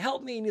 help me,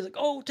 and he's like,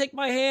 oh, take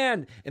my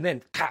hand, and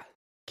then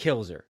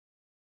kills her,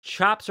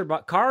 carves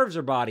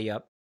her body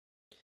up,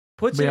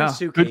 puts it in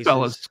suitcases.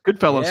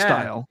 Goodfellas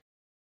style.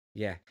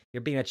 Yeah,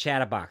 you're being a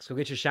chatterbox. Go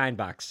get your shine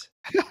box.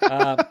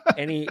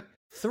 And he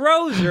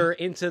throws her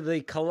into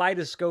the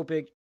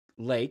kaleidoscopic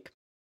lake,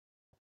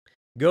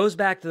 goes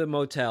back to the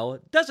motel.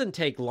 Doesn't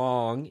take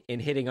long in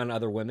hitting on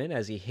other women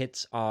as he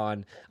hits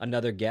on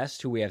another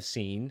guest who we have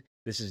seen.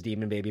 This is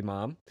Demon Baby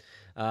Mom.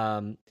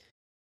 And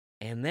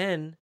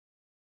then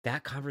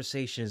that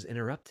conversation is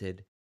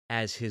interrupted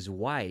as his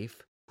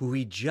wife, who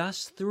he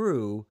just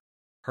threw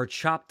her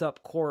chopped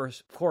up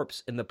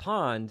corpse in the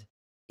pond,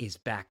 is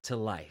back to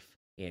life.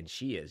 And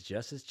she is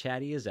just as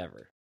chatty as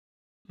ever.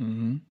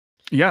 Mm-hmm.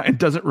 Yeah, and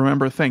doesn't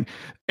remember a thing.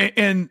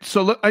 And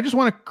so I just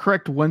want to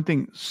correct one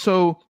thing.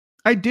 So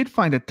I did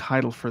find a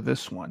title for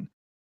this one.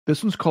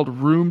 This one's called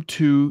Room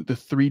 2, The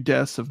 3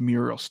 Deaths of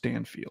Muriel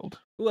Stanfield.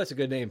 Ooh, that's a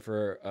good name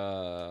for it.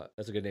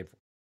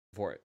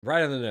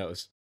 Right on the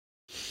nose.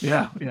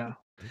 Yeah.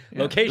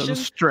 Location,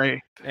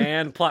 stray,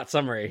 and plot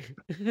summary.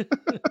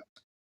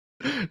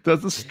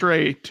 Doesn't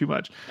stray too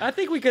much. I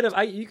think we could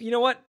have. You know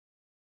what?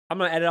 I'm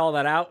gonna edit all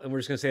that out, and we're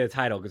just gonna say the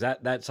title because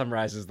that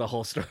summarizes the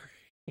whole story.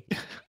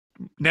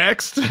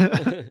 Next.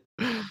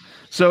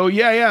 So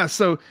yeah.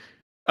 So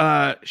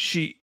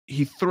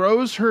he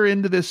throws her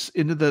into the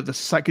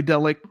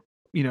psychedelic,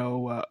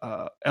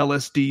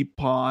 LSD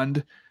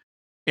pond,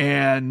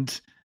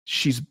 and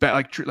she's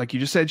back. Like you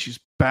just said, she's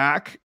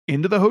back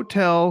into the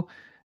hotel,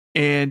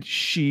 and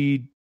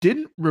she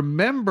didn't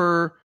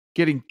remember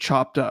getting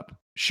chopped up.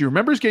 She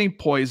remembers getting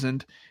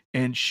poisoned,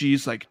 and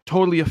she's like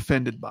totally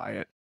offended by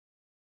it.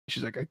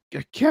 She's like, I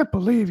can't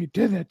believe you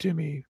did that to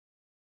me.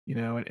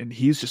 And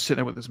he's just sitting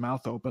there with his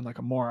mouth open like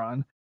a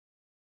moron.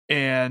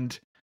 And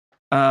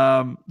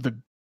the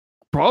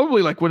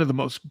probably like one of the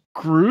most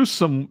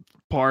gruesome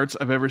parts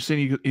I've ever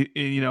seen.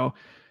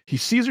 He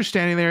sees her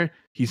standing there,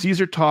 he sees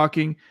her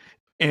talking,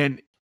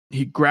 and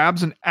he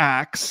grabs an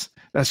axe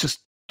that's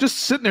just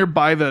sitting there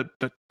by the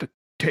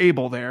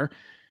table there,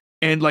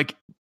 and like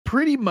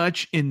pretty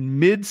much in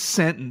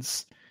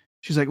mid-sentence,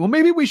 she's like, well,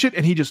 maybe we should,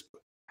 and he just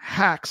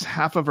hacks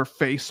half of her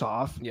face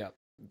off. Yeah.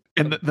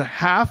 And the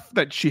half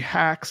that he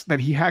hacks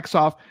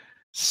off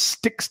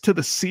sticks to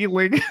the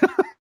ceiling.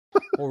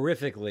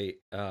 Horrifically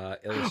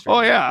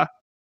illustrated.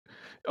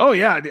 Oh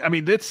yeah. I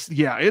mean,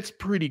 it's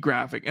pretty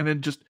graphic. And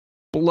then just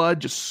blood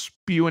just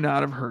spewing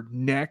out of her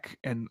neck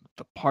and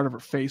the part of her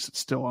face that's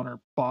still on her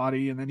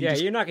body. And then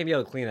you're not gonna be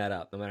able to clean that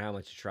up no matter how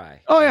much you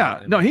try. Oh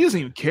yeah. No, he doesn't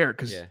even care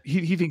because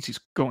he thinks he's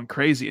going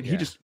crazy, and he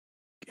just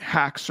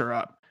hacks her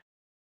up.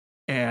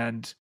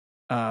 And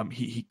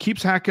he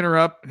keeps hacking her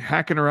up,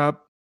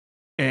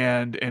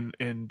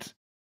 and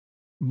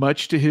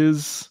much to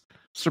his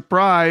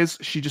surprise,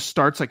 she just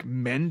starts like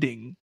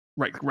mending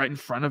right in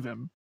front of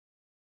him.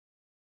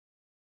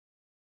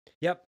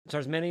 Yep,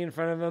 starts mending in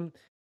front of him,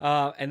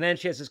 and then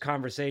she has this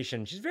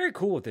conversation. She's very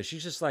cool with this.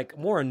 She's just like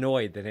more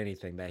annoyed than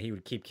anything that he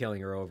would keep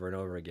killing her over and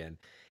over again.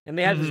 And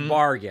they have this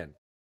bargain.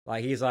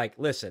 Like he's like,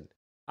 "Listen,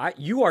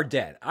 you are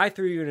dead. I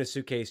threw you in a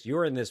suitcase.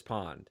 You're in this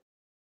pond."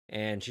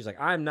 And she's like,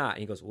 "I'm not."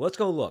 And he goes, "Well, let's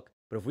go look.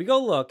 But if we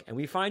go look and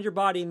we find your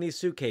body in these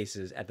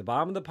suitcases at the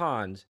bottom of the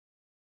pond,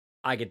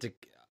 I get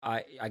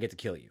to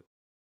kill you."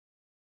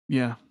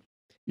 Yeah.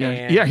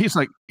 He's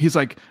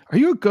like, "Are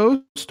you a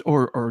ghost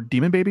or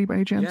demon baby by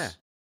any chance?" Yeah.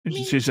 And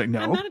she's like,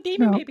 "No, I'm not a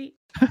demon baby."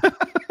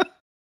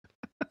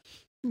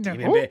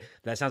 No.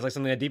 That sounds like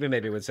something a demon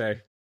baby would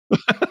say.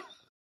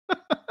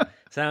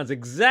 Sounds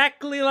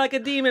exactly like a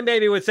demon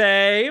baby would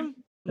say.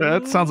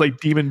 That sounds like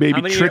demon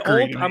baby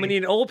trickery. I'm gonna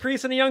need an old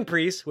priest and a young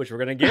priest, which we're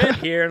gonna get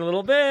here in a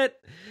little bit.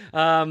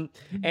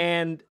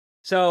 And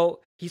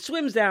so he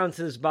swims down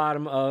to this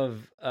bottom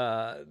of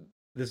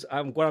this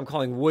what I'm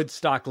calling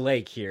Woodstock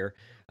Lake here,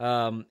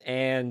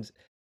 and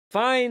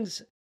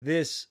finds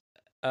this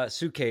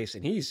suitcase,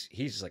 and he's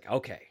just like,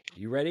 "Okay,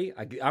 you ready?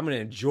 I'm gonna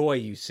enjoy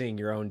you seeing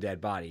your own dead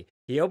body."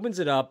 He opens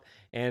it up,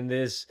 and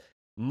this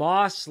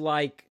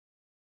moss-like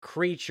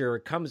creature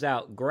comes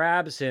out,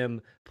 grabs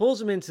him,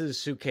 pulls him into the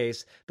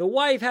suitcase. The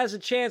wife has a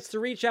chance to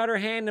reach out her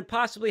hand and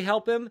possibly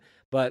help him,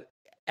 but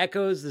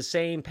echoes the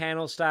same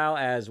panel style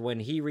as when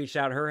he reached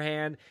out her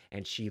hand,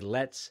 and she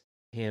lets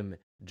him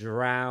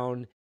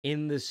drown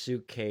in the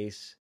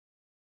suitcase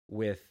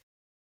in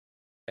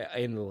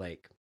the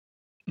lake.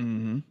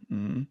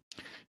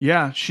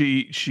 Yeah,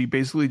 she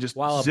basically just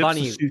while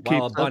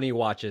a bunny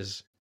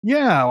watches.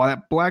 Yeah,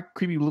 while that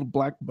creepy little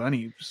black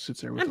bunny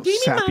sits there with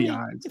those sappy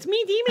eyes. It's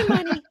me, Demon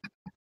Bunny.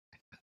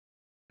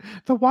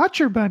 The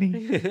Watcher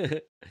Bunny.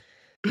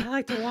 I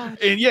like to watch.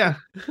 And yeah.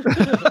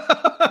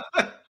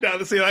 Now,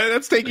 see,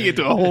 that's taking it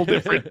to a whole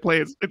different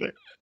place.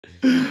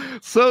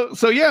 So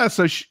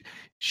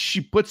she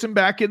puts him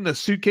back in the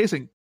suitcase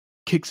and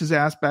kicks his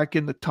ass back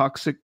in the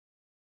toxic,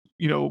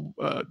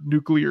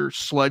 nuclear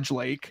sludge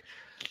lake,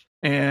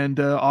 and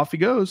off he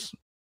goes.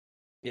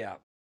 Yeah.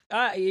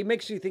 It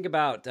makes you think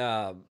about,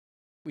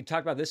 we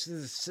talked about this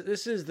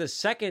is the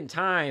second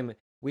time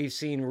we've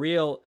seen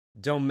real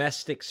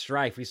domestic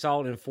strife. We saw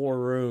it in 4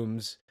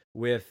 Rooms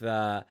with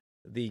the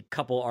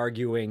couple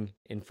arguing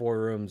in 4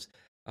 Rooms.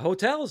 A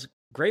hotel's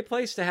great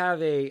place to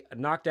have a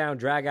knockdown,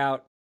 drag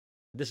out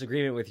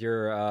disagreement with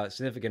your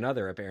significant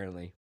other,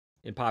 apparently,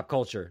 in pop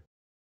culture.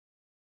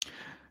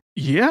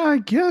 Yeah, I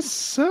guess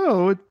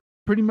so. It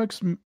pretty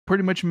much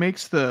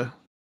makes the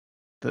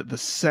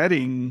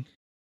setting.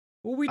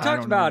 Well, we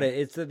talked about it.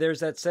 It's that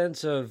there's that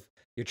sense of,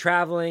 you're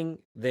traveling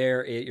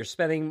there. You're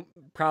spending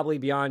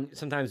probably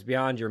sometimes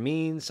beyond your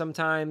means.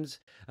 Sometimes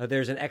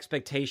there's an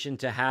expectation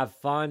to have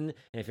fun,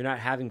 and if you're not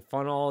having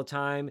fun all the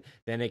time,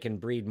 then it can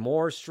breed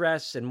more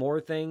stress and more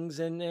things.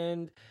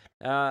 And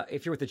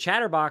if you're with the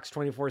chatterbox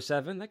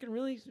 24/7, that can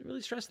really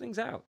stress things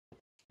out.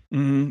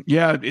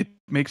 Yeah, it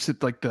makes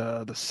it like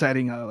the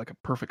setting like a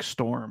perfect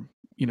storm.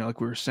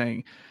 Like we were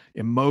saying,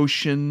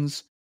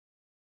 emotions,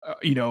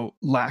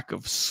 lack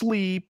of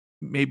sleep.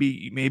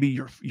 Maybe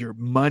your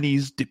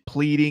money's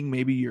depleting.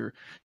 Maybe you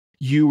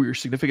or your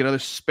significant other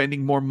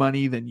spending more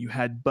money than you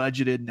had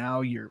budgeted.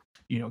 Now you're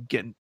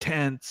getting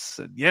tense.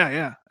 And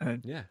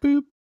and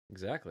boop,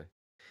 exactly.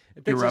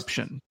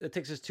 Eruption. It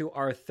takes us to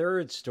our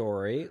third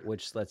story,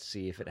 which let's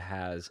see if it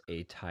has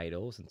a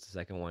title, since the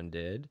second one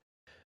did.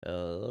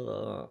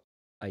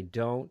 I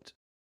don't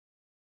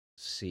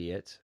see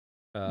it.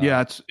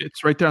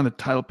 It's right there on the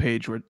title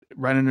page,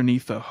 right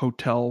underneath the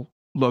hotel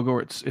logo.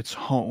 It's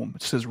home.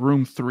 It says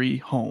room 3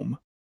 home.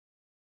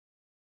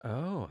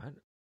 Oh, I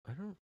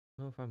don't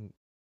know if I'm.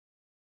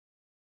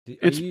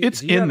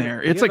 It's in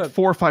there. It's like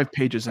 4 or 5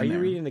 pages in there. Are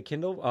you reading the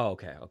Kindle? Oh,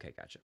 okay,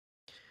 gotcha.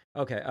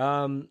 Okay.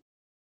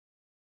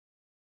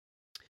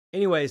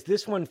 Anyways,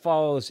 this one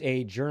follows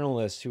a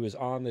journalist who is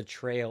on the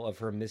trail of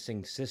her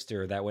missing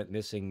sister that went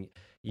missing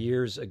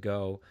years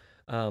ago.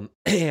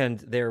 And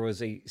there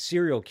was a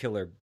serial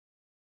killer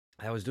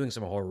that was doing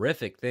some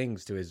horrific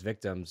things to his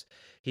victims.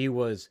 He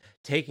was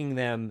taking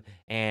them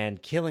and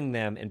killing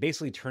them and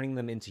basically turning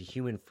them into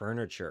human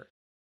furniture.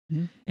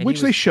 Mm-hmm.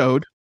 Which they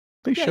showed.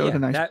 They showed a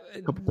nice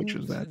couple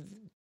pictures of that.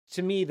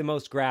 To me, the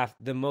most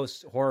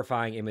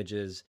horrifying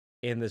images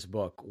in this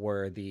book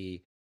were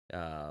the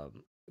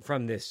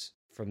from this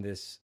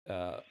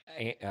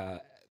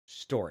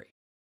story,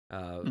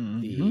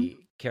 the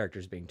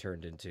characters being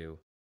turned into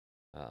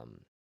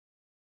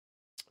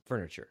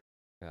furniture.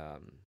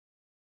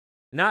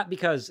 Not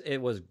because it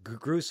was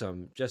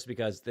gruesome, just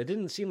because they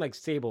didn't seem like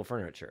stable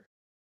furniture.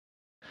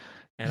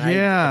 And if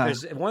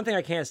there's one thing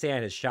I can't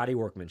stand is shoddy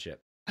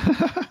workmanship.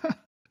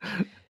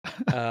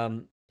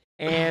 And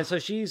so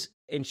she's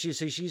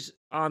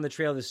on the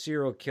trail of the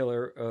serial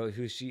killer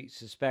who she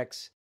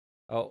suspects.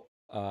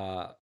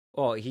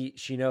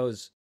 She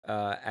knows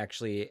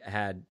actually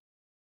had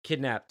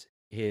kidnapped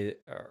he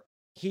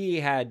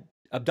had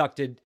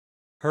abducted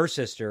her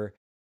sister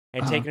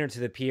and taken her to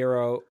the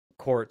Piero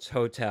Courts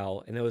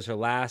Hotel, and it was the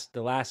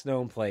last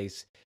known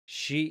place.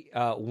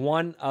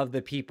 One of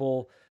the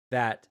people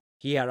that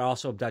he had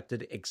also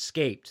abducted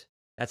escaped.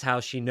 That's how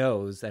she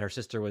knows that her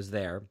sister was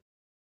there.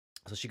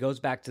 So she goes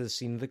back to the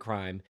scene of the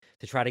crime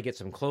to try to get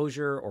some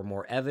closure or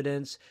more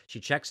evidence. She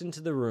checks into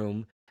the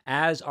room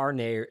as our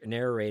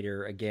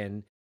narrator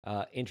again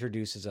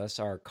introduces us,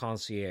 our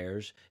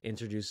concierge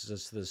introduces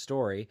us to the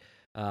story.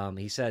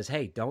 He says,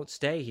 "Hey, don't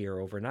stay here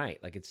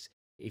overnight. Like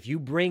if you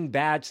bring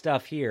bad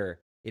stuff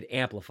here, it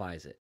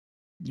amplifies it.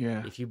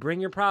 Yeah. If you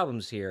bring your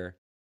problems here,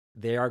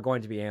 they are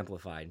going to be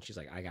amplified." And she's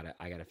like, I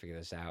gotta figure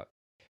this out.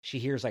 She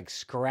hears like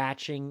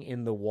scratching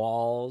in the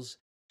walls.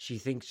 She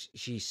thinks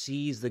she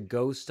sees the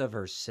ghost of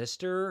her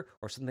sister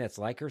or something that's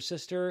like her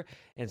sister.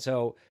 And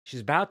so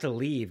she's about to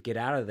leave, get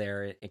out of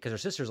there, because her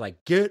sister's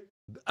like, get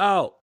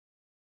out.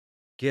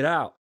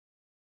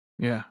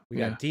 Yeah. We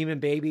got demon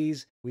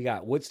babies. We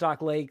got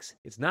Woodstock Lakes.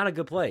 It's not a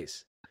good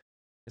place.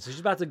 And so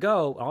she's about to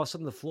go. All of a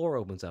sudden the floor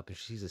opens up and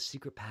she sees a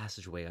secret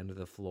passageway under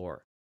the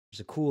floor.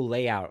 There's a cool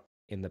layout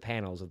in the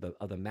panels of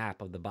the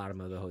map of the bottom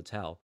of the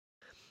hotel.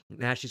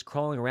 And as she's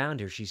crawling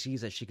around here, she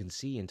sees that she can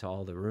see into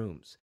all the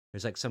rooms.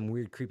 There's like some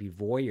weird, creepy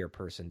voyeur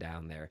person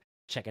down there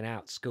checking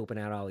out, scoping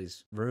out all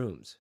these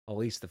rooms, at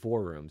least the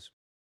 4 rooms.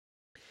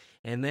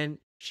 And then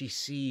she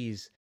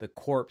sees the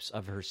corpse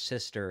of her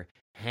sister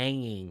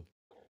hanging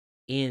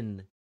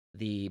in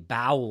the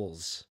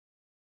bowels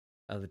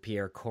of the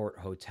Pierre Court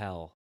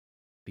Hotel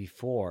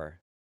before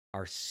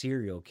our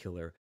serial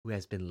killer, who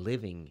has been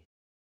living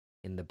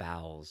in the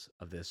bowels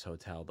of this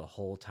hotel the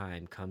whole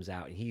time, comes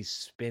out, and he's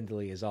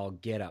spindly as all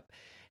get up.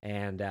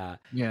 And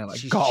like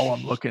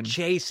Gollum looking,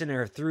 chasing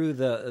her through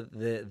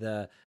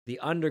the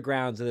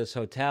undergrounds of this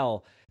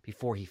hotel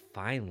before he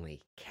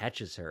finally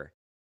catches her,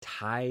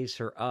 ties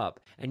her up.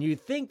 And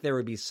you'd think there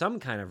would be some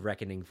kind of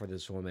reckoning for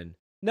this woman.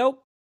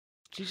 Nope,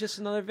 she's just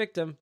another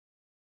victim.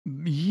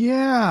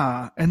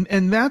 Yeah,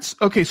 and that's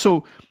okay.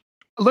 So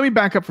let me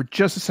back up for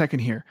just a second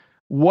here.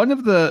 One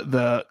of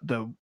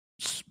the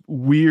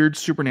weird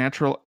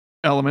supernatural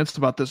elements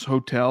about this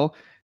hotel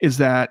is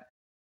that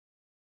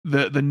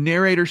the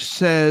narrator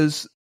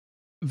says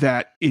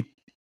that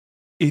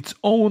it's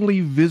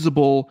only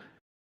visible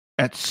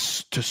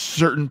to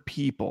certain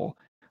people.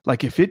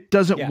 Like if it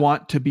doesn't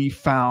want to be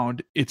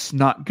found, it's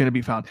not going to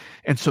be found.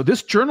 And so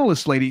this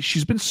journalist lady,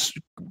 she's been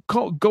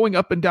going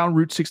up and down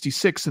Route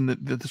 66 in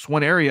this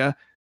one area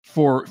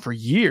for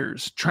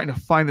years, trying to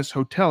find this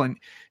hotel,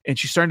 and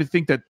she's starting to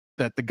think that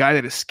the guy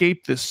that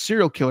escaped this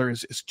serial killer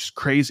is just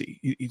crazy.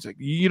 He's like,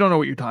 you don't know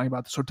what you're talking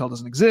about. This hotel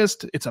doesn't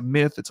exist. It's a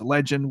myth. It's a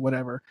legend,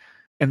 whatever.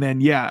 And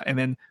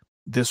then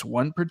this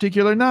one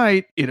particular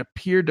night, it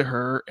appeared to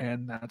her,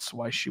 and that's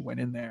why she went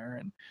in there.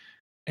 And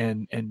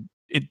and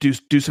it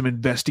do some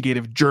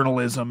investigative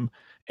journalism.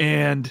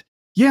 And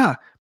yeah,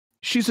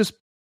 she's this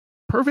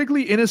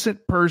perfectly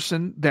innocent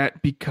person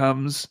that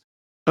becomes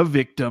a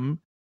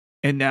victim,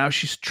 and now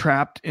she's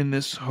trapped in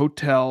this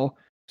hotel,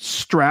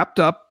 strapped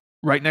up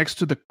right next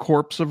to the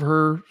corpse of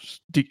her,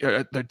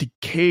 the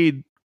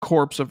decayed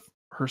corpse of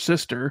her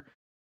sister.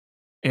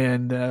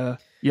 And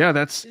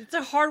it's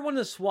a hard one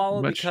to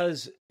swallow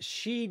because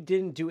she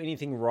didn't do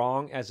anything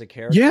wrong as a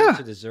character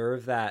to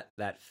deserve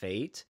that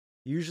fate.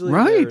 Usually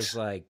there's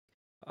like,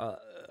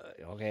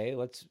 okay,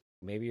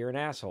 maybe you're an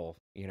asshole,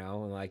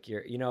 and like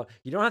you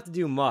don't have to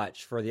do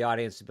much for the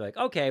audience to be like,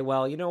 okay,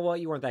 well, you know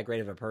what, you weren't that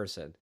great of a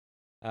person.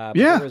 But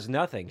there was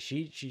nothing.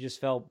 She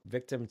just fell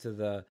victim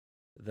to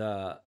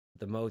the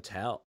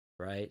motel,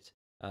 right?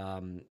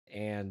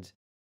 And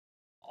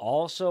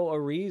also a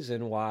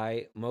reason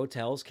why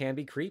motels can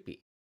be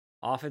creepy.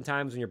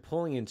 Oftentimes when you're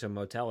pulling into a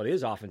motel, it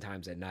is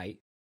oftentimes at night,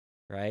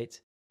 right?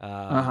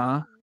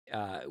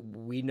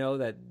 We know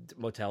that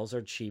motels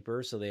are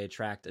cheaper, so they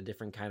attract a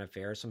different kind of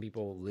fare. Some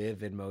people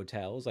live in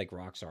motels, like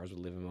rock stars would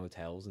live in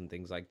motels and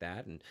things like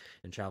that, and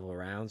travel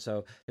around.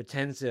 So it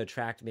tends to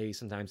attract maybe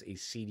sometimes a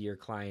seedier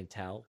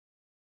clientele,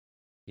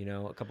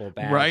 a couple of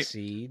bad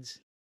seeds.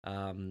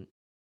 And,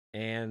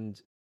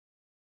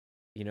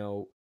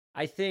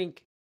 I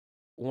think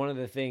one of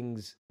the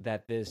things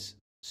that this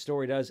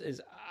story does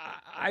is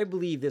I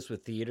believe this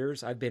with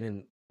theaters. I've been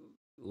in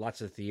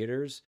lots of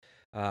theaters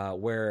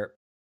where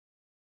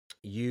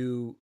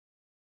you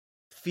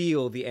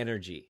feel the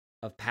energy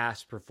of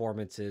past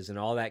performances and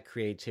all that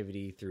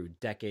creativity through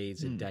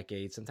decades and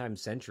decades,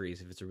 sometimes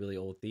centuries if it's a really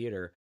old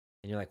theater.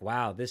 And you're like,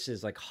 wow, this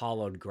is like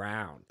hollowed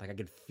ground. Like I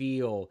could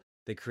feel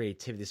the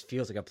creativity. This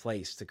feels like a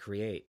place to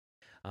create.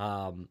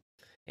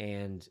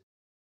 And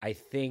I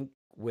think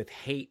with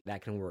Hate,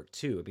 that can work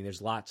too. I mean,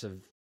 there's lots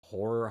of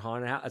horror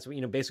haunted house. That's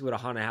what, basically what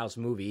a haunted house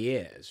movie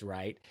is,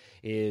 right?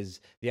 Is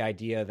the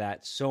idea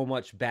that so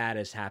much bad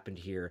has happened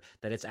here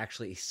that it's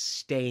actually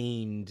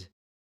stained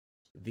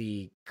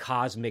the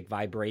cosmic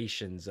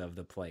vibrations of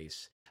the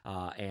place.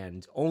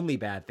 And only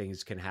bad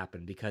things can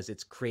happen because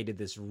it's created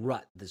this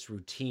rut, this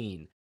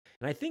routine.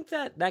 And I think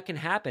that can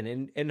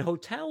happen in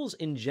hotels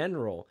in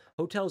general,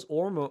 hotels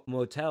or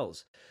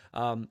motels.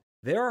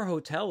 There are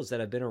hotels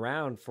that have been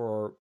around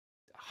for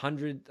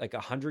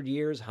 100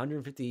 years,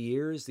 150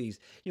 years. These,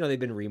 they've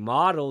been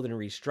remodeled and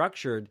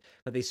restructured,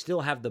 but they still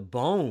have the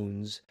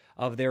bones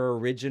of their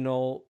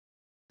original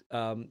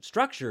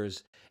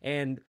structures.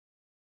 And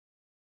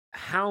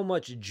how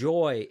much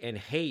joy and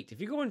hate, if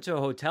you go into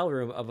a hotel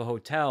room of a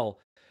hotel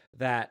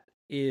that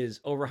is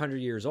over 100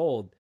 years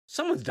old,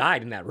 someone's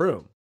died in that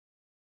room.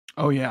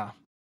 Oh yeah.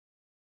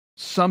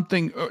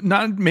 Something,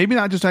 maybe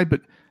not just died,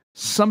 but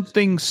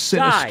something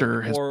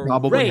sinister has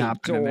probably raped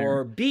happened in there.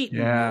 Or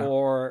beaten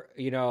or,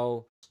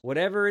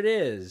 whatever it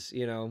is,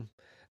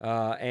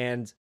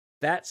 and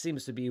that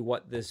seems to be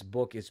what this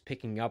book is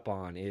picking up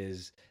on,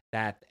 is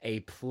that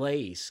a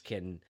place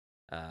can,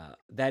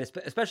 that is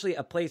especially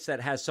a place that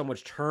has so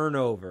much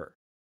turnover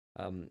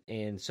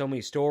and so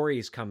many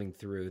stories coming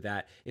through,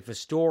 that if a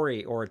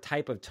story or a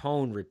type of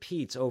tone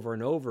repeats over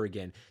and over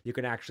again, you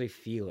can actually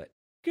feel it.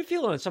 You can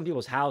feel it in some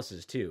people's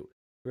houses too.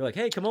 We're like,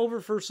 hey, come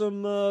over for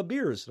some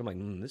beers. And I'm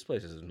like, this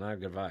place is not a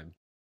good vibe.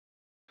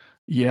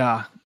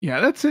 Yeah,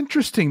 that's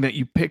interesting that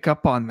you pick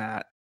up on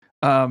that.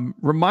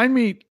 Remind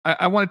me,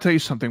 I want to tell you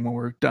something when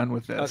we're done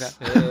with this.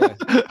 Okay.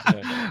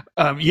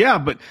 Yeah.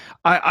 But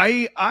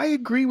I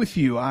agree with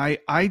you.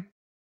 I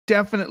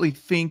definitely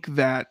think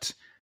that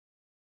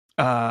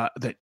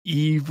that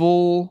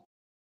evil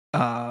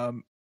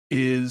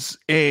is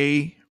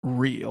A,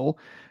 real,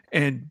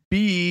 and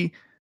B,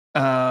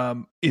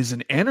 is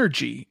an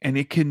energy, and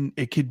it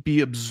could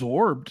be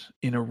absorbed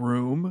in a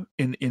room,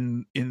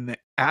 in the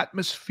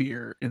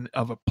atmosphere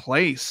of a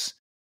place,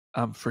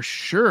 for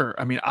sure.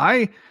 I mean,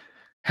 I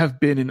have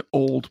been in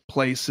old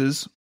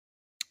places,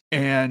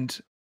 and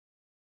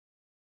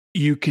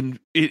you can,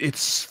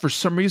 it's for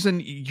some reason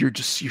your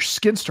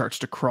skin starts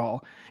to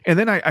crawl. And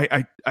then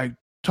I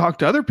talk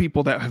to other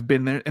people that have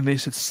been there, and they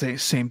said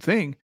same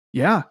thing.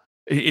 Yeah,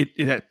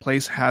 that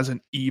place has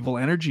an evil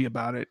energy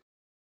about it.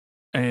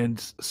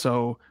 And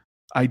so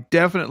I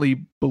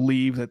definitely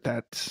believe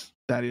that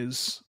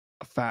is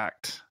a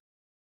fact.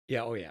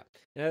 Yeah. Oh yeah.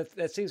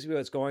 That seems to be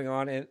what's going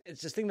on. And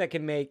it's this thing that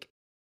can make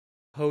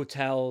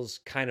hotels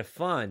kind of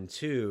fun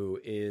too,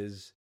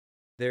 is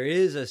there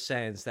is a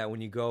sense that when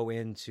you go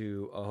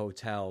into a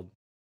hotel,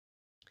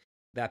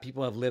 that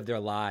people have lived their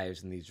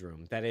lives in these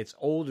rooms, that it's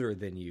older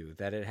than you,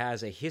 that it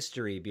has a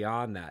history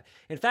beyond that.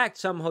 In fact,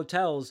 some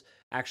hotels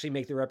actually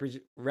make their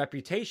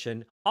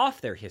reputation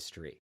off their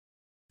history.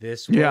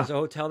 This was a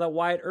hotel that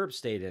Wyatt Earp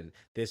stayed in.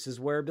 This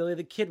is where Billy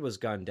the Kid was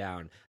gunned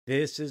down.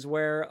 This is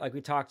where, like we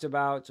talked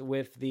about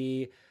with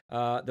the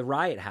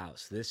Riot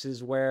House, this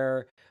is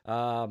where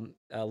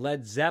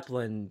Led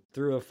Zeppelin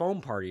threw a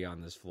foam party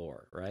on this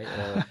floor, right?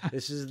 Or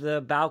this is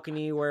the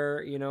balcony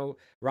where,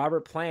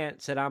 Robert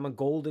Plant said, "I'm a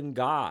golden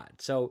god."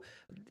 So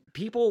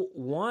people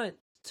want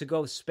to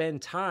go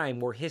spend time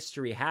where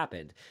history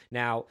happened.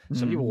 Now,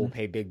 some people will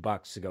pay big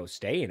bucks to go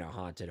stay in a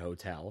haunted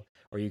hotel,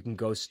 or you can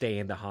go stay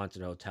in the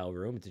haunted hotel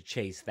room to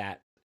chase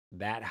that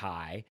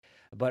high.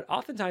 But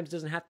oftentimes it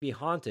doesn't have to be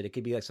haunted. It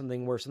could be like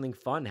something where something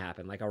fun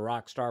happened, like a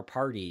rock star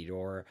partied,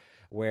 or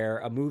where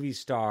a movie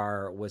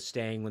star was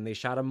staying when they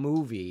shot a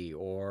movie,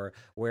 or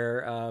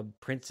where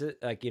Prince of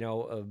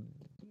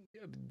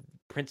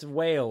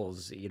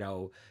Wales,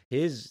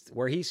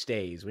 where he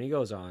stays when he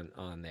goes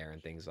on there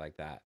and things like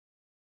that.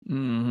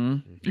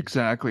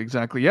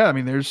 Exactly. Yeah. I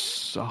mean,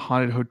 there's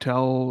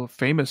a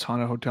famous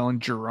haunted hotel in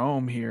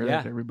Jerome here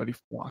that everybody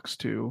flocks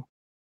to.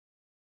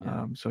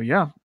 Yeah. So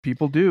yeah,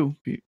 people do.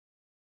 It's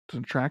an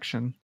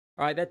attraction.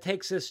 All right, that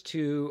takes us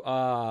to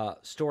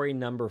story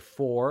number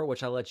 4,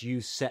 which I'll let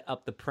you set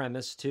up the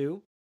premise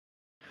to.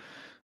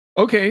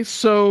 Okay,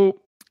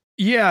 so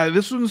yeah,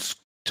 this one's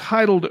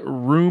titled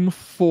Room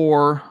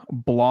 4,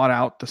 Blot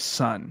Out the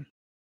Sun.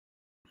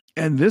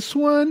 And this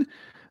one,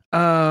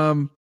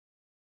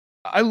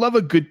 I love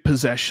a good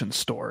possession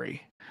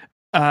story.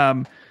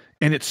 And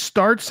it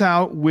starts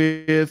out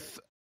with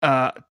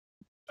a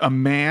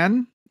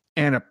man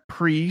and a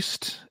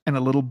priest and a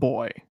little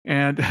boy.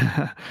 And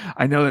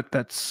I know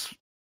that's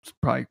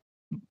probably,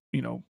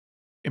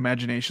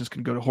 imaginations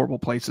can go to horrible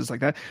places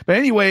like that. But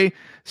anyway,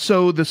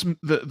 so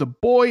the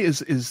boy is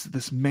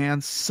this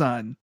man's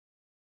son,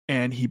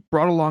 and he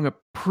brought along a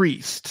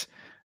priest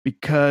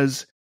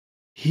because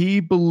he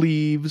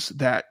believes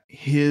that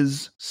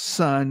his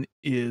son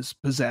is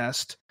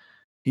possessed.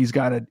 He's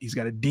got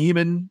a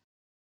demon,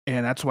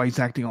 and that's why he's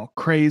acting all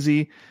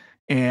crazy.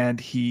 And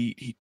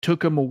he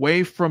took him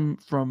away from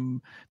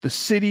the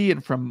city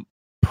and from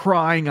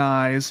prying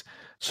eyes,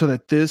 so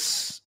that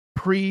this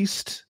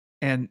priest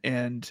and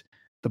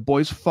the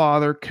boy's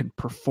father can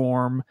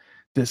perform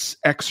this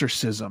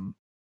exorcism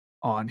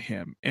on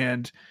him.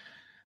 And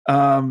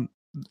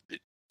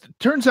it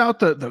turns out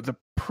the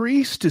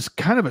priest is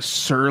kind of a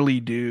surly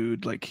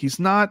dude. Like, he's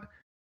not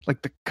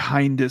like the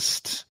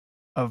kindest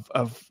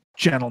of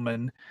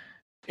gentlemen,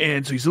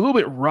 and so he's a little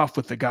bit rough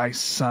with the guy's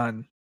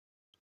son.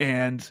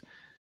 And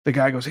the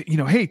guy goes,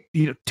 hey,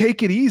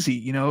 take it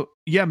easy.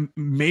 Yeah,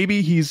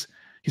 maybe he's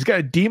got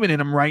a demon in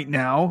him right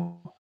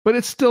now, but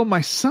it's still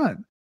my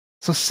son.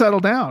 So settle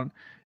down.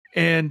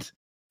 And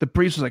the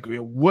priest was like,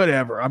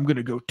 whatever, I'm going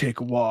to go take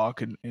a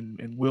walk and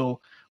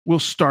we'll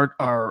start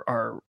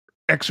our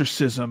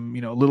exorcism,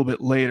 a little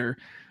bit later.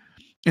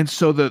 And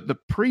so the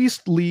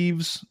priest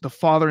leaves the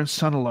father and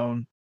son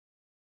alone.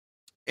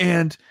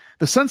 And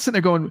the son's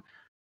sitting there going,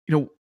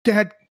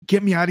 Dad,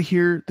 get me out of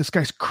here. This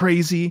guy's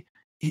crazy.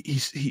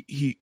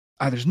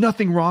 There's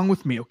nothing wrong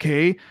with me.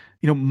 Okay.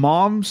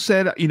 Mom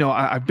said,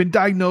 I've been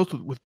diagnosed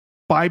with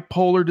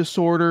bipolar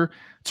disorder.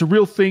 It's a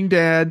real thing,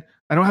 Dad.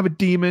 I don't have a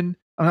demon.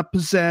 I'm not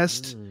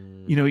possessed.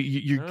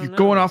 You're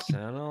going off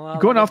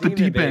the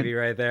deep end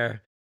right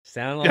there.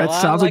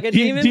 Sounds like a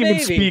demon baby.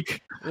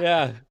 Speak.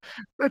 Yeah.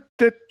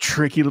 That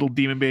tricky little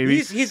demon baby.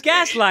 He's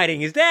gaslighting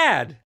his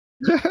dad.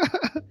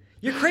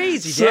 You're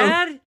crazy,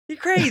 Dad. You're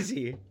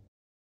crazy.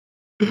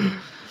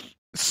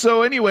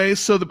 So anyway,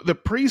 the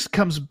priest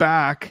comes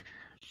back,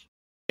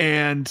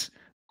 and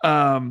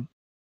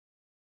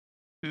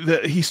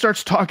he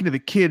starts talking to the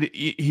kid.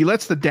 He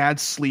lets the dad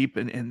sleep,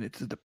 and it's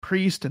the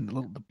priest and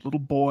the little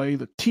boy,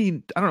 the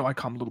teen. I don't know why I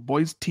call him little boy.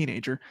 He's a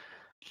teenager,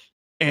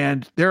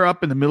 and they're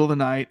up in the middle of the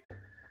night,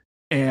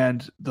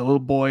 and the little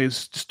boy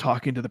is just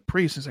talking to the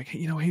priest. He's like,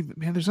 hey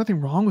man, there's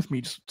nothing wrong with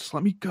me. Just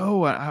let me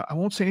go. I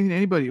won't say anything to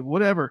anybody.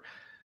 Whatever.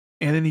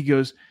 And then he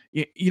goes,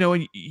 and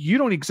you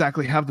don't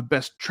exactly have the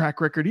best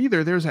track record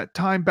either. There's that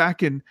time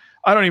back in,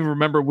 I don't even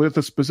remember what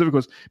the specific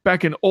was,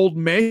 back in old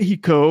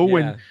Mexico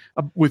when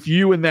with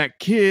you and that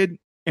kid.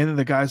 And then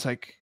the guy's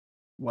like,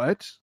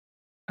 what?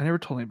 I never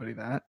told anybody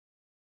that.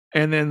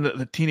 And then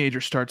the teenager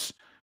starts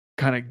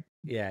kind of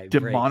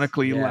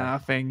demonically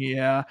laughing.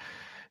 Yeah.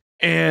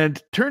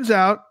 And turns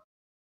out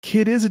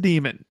kid is a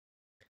demon.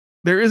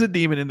 There is a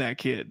demon in that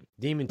kid.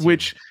 Demon team.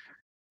 Which,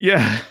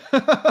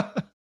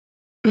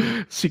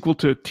 sequel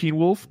to Teen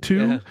Wolf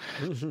 2.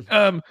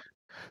 Yeah.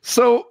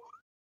 So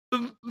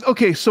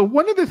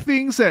one of the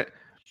things that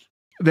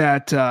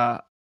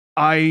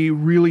I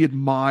really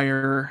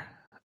admire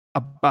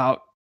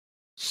about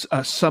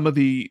some of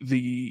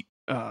the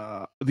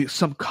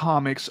some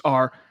comics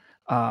are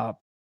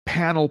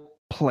panel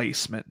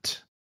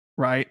placement,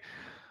 right?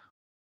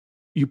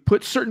 You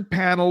put certain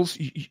panels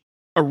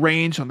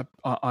arranged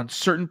on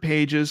certain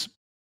pages,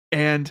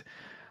 and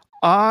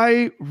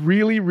I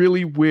really,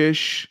 really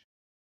wish.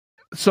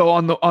 So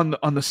on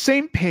the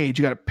same page,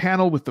 you got a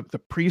panel with the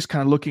priest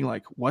kind of looking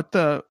like, what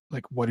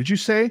did you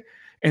say?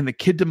 And the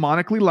kid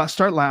demonically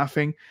start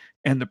laughing,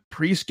 and the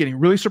priest getting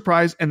really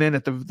surprised. And then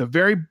at the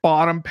very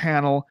bottom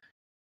panel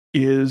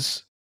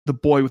is the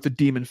boy with the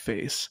demon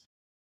face.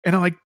 And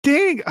I'm like,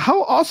 dang,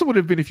 how awesome would it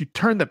have been if you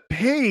turned the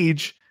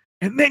page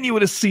and then you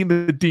would have seen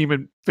the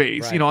demon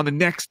face, right, on the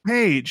next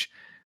page.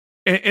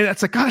 And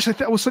it's like, gosh,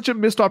 that was such a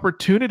missed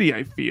opportunity,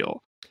 I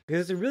feel.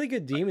 Because it's a really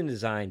good demon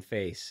design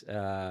face.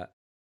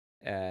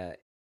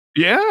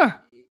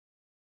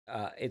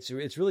 it's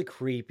really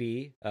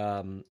creepy.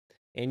 And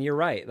you're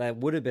right. That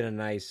would have been a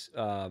nice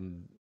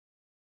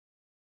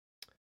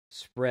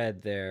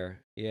spread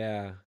there.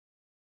 Yeah.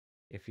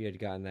 If you had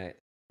gotten that.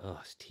 Oh,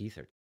 his teeth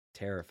are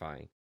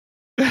terrifying.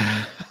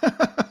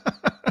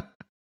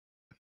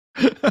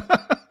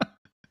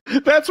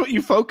 That's what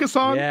you focus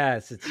on? Yeah,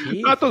 it's the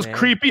teeth. Not those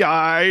creepy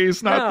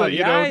eyes. Not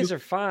the eyes are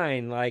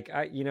fine. Like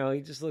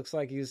he just looks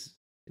like he's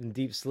in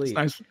deep sleep.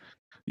 Nice.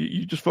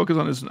 You just focus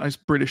on his nice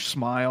British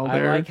smile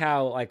there. I like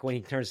how, like, when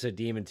he turns to a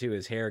demon too,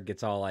 his hair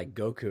gets all like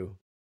Goku.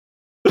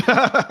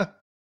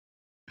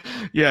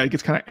 Yeah, it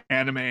gets kind of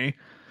anime.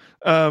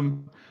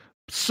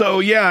 So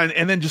yeah,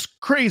 and then just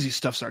crazy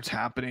stuff starts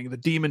happening. The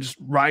demon just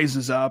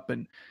rises up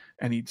and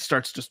he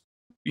starts just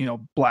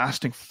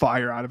blasting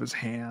fire out of his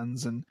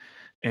hands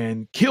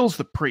and kills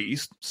the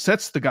priest,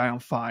 sets the guy on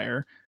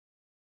fire.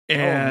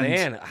 And, oh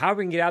man, how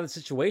we can get out of the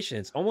situation?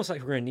 It's almost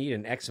like we're going to need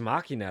an ex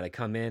machina to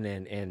come in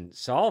and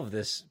solve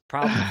this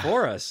problem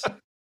for us.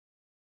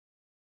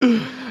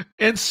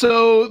 And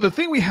so the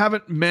thing we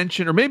haven't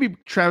mentioned, or maybe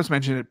Travis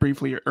mentioned it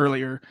briefly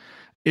earlier,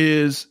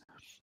 is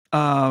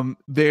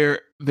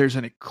there's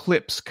an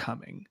eclipse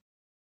coming.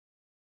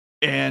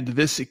 And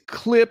this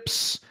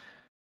eclipse,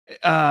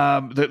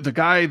 the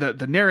guy,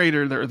 the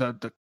narrator,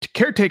 the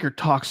caretaker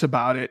talks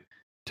about it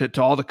to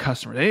all the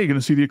customers. Hey, you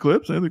gonna see the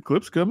eclipse? Hey, the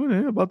eclipse coming.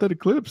 Hey, about that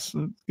eclipse?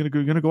 Gonna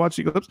go watch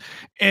the eclipse.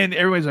 And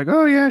everybody's like,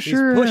 oh yeah,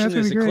 sure. He's pushing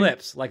this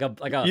eclipse like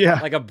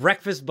a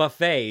breakfast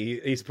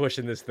buffet. He's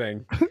pushing this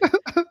thing.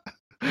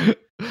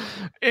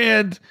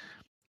 And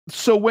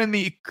so when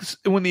the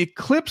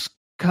eclipse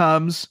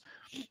comes,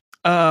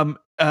 okay,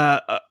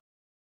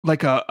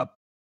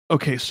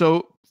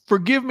 so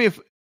forgive me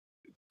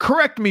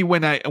correct me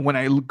when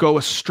I go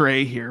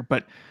astray here,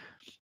 but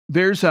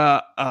there's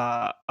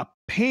a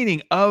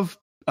painting of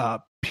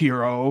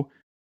Pierrot,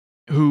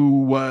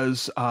 who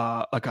was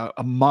like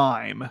a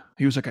mime.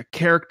 He was like a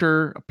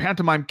character, a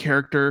pantomime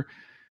character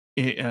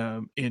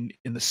in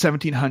the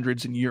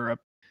 1700s in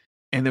Europe,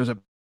 and there was a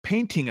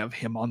painting of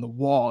him on the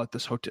wall at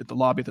this hotel, at the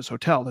lobby of this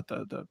hotel, that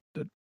the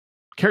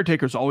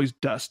caretaker's always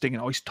dusting and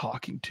always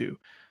talking to.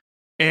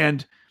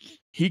 And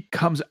he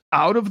comes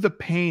out of the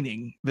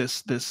painting,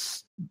 this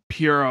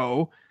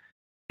Pierrot,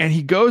 and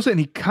he goes and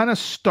he kind of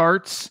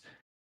starts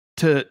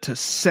to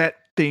set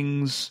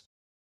things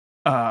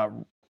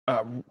kind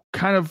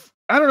of,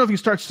 I don't know if he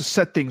starts to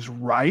set things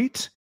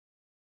right,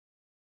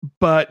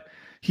 but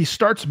he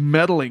starts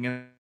meddling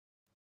in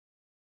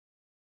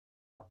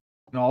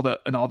all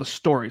the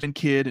stories and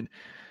kid,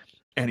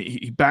 and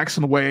he backs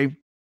him away,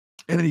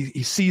 and then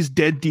he sees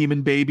dead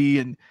demon baby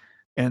and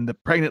the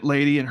pregnant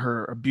lady and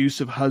her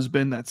abusive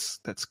husband that's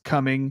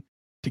coming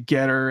to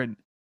get her, and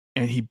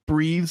he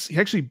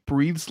actually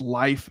breathes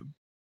life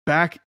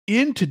back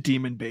into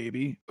demon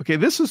baby. Okay,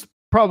 this is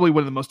probably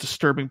one of the most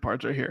disturbing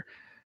parts right here.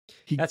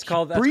 That's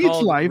called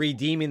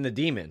redeeming the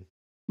demon.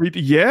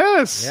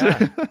 Yes.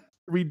 Yeah.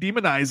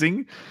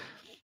 Redemonizing.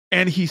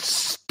 And he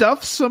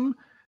stuffs him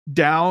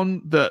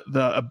down the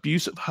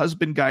abusive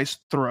husband guy's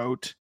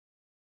throat.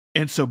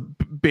 And so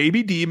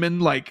baby demon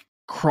like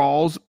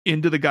crawls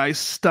into the guy's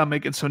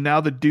stomach. And so now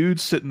the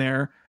dude's sitting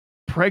there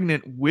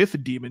pregnant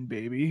with demon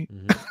baby.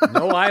 Mm-hmm.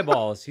 No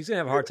eyeballs. He's going to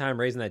have a hard time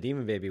raising that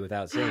demon baby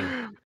without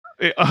seeing.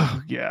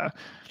 Oh, yeah.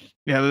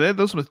 Yeah,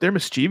 they're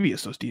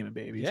mischievous, those demon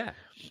babies. Yeah.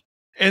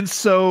 And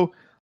so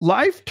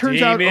life turns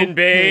out okay. Demon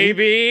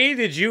baby,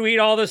 did you eat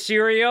all the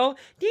cereal?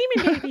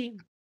 Demon baby.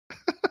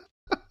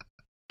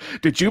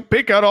 Did you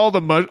pick out all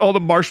the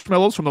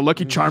marshmallows from the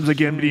Lucky Charms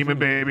again, demon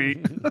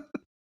baby?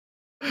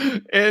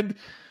 And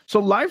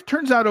so life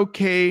turns out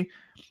okay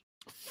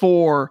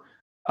for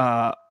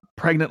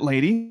pregnant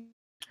lady.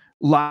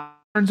 Life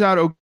turns out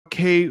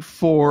okay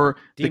for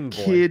demon the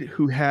kid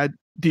who had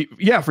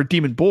for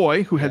demon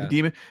boy who had the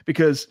demon,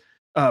 because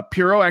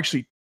Pierrot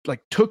actually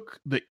like took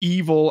the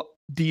evil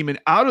demon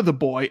out of the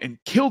boy and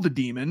killed the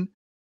demon.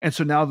 And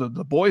so now the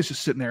boy is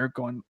just sitting there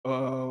going,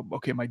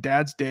 okay, my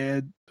dad's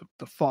dead.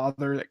 The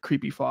father, that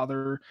creepy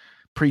father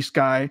priest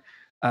guy,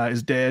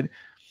 is dead.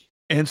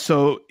 And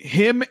so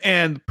him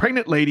and the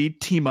pregnant lady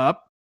team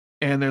up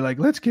and they're like,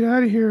 let's get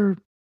out of here,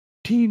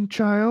 teen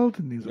child.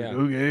 And he's like,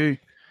 okay.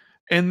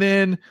 And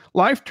then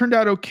life turned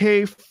out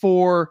okay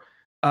for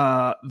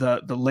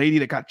the lady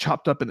that got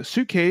chopped up in the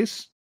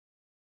suitcase.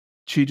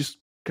 She just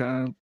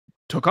kind of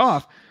took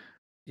off.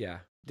 Yeah.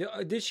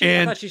 Did she?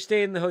 I thought she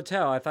stayed in the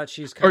hotel. I thought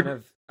she's kind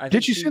of.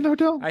 Did she stay in the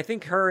hotel? I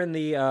think her and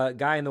the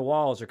guy in the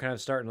walls are kind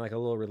of starting like a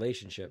little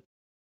relationship.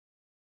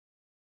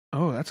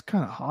 Oh, that's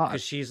kind of hot.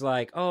 Because she's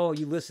like, "Oh,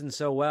 you listen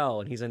so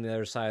well," and he's on the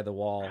other side of the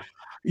wall.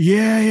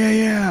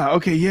 Yeah.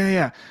 Okay,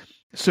 yeah.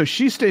 So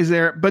she stays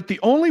there, but the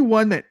only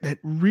one that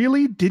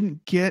really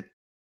didn't get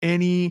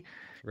any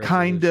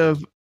kind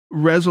of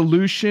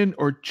resolution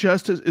or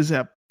justice is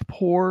that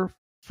poor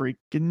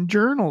freaking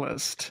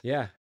journalist.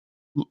 Yeah.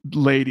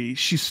 Lady.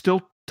 She's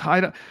still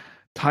tied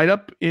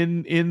up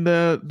in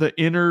the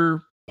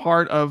inner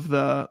part of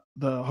the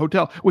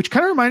hotel, which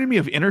kind of reminded me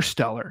of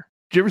Interstellar.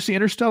 Did you ever see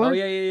Interstellar? Oh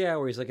yeah.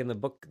 Where he's like in the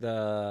book,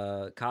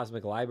 the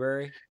Cosmic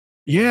Library.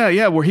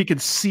 Yeah. Where he can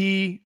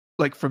see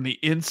like from the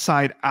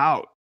inside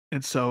out.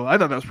 And so I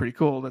thought that was pretty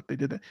cool that they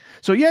did that.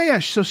 So yeah.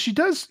 So she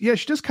does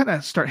kind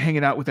of start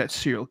hanging out with that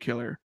serial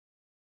killer.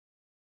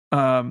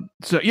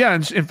 So yeah,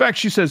 and in fact,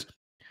 she says,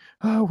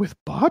 with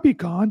Bobby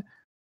gone,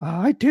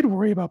 I did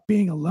worry about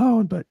being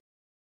alone, but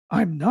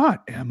I'm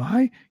not, am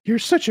I? You're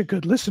such a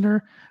good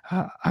listener.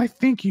 I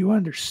think you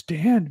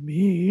understand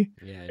me.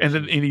 Yeah, and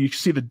then you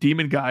see the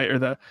demon guy or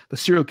the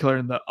serial killer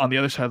on the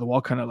other side of the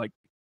wall, kind of like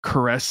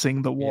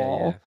caressing the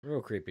wall. Yeah.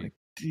 Real creepy. Like,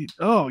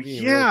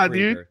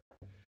 dude.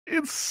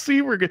 It's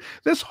super good.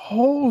 This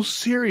whole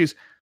series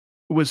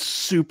was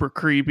super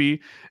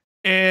creepy,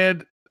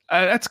 and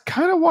that's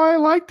kind of why I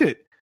liked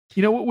it.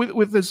 You know,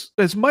 with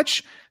as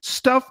much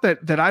stuff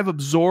that I've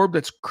absorbed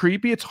that's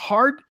creepy, it's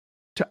hard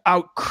to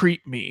out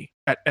creep me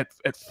at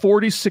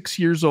 46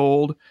 years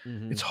old.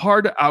 Mm-hmm. It's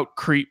hard to out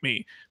creep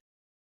me,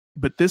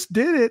 but this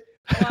did it.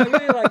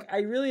 Well, I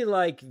really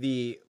like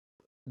the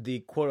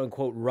quote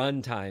unquote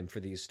runtime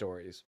for these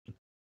stories.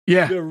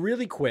 Yeah, they're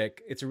really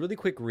quick. It's a really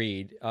quick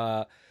read.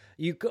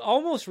 You could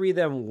almost read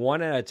them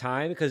one at a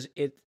time because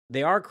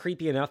they are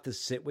creepy enough to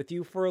sit with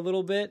you for a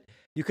little bit.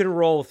 You can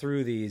roll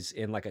through these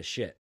in like a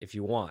shit if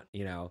you want,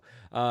 you know.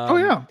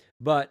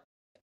 But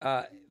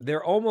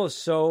they're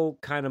almost so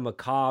kind of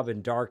macabre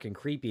and dark and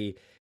creepy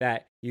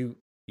that you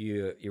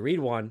read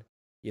one,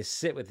 you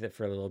sit with it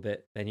for a little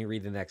bit, then you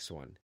read the next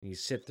one, and you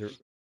sit through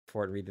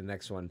for it and read the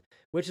next one,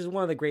 which is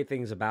one of the great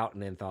things about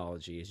an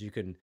anthology is you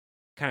can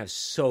kind of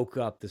soak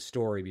up the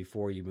story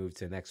before you move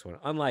to the next one.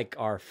 Unlike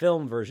our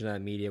film version of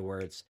that media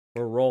where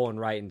we're rolling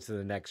right into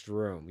the next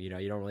room. You know,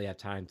 you don't really have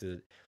time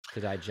to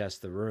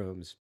digest the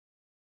rooms.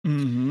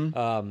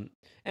 Mm-hmm.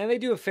 And they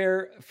do a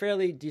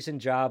fairly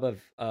decent job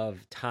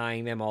of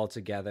tying them all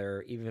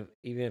together, even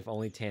if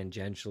only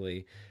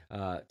tangentially,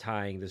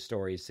 tying the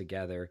stories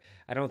together.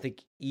 I don't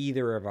think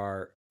either of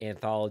our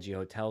anthology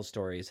hotel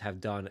stories have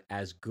done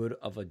as good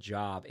of a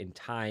job in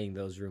tying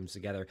those rooms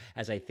together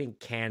as I think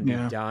can be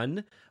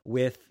done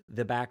with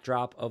the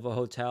backdrop of a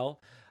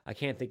hotel. I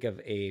can't think of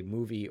a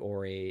movie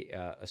or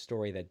a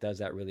story that does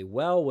that really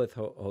well with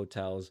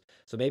hotels.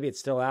 So maybe it's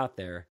still out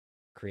there,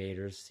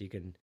 creators. You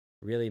can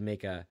really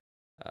make a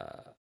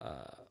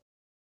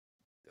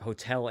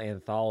hotel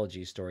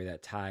anthology story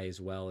that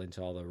ties well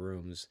into all the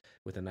rooms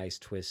with a nice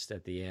twist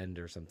at the end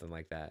or something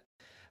like that.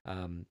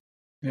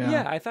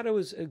 Yeah, I thought it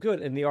was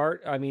good. And the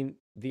art, I mean,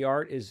 the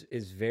art is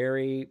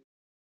very,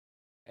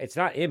 it's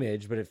not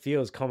Image, but it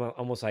feels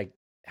almost like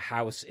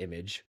house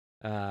Image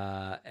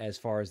as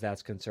far as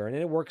that's concerned.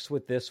 And it works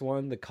with this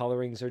one. The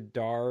colorings are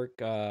dark,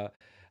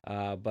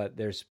 but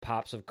there's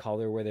pops of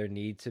color where there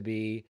need to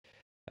be.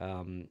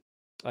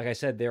 Like I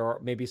said, there are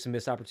maybe some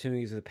missed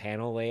opportunities with the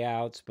panel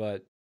layouts,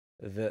 but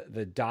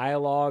the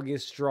dialogue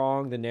is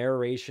strong. The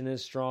narration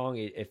is strong.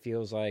 It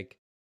feels like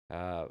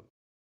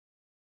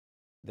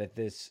that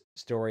this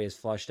story is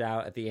flushed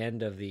out. At the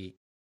end of the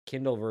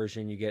Kindle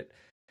version, you get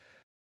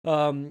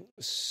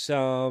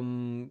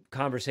some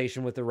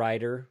conversation with the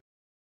writer,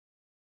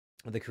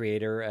 the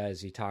creator,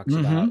 as he talks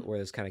about where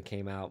this kind of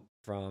came out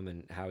from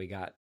and how he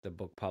got the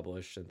book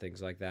published and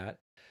things like that.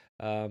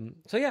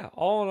 So yeah,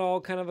 all in all,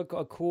 kind of a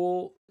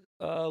cool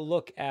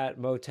look at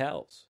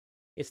motels.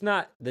 It's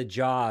not the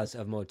Jaws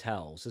of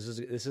motels.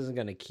 This isn't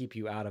going to keep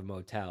you out of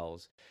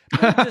motels.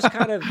 But it just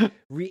kind of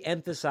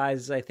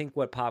re-emphasizes, I think,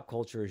 what pop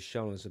culture has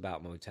shown us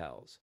about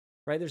motels.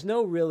 Right? There's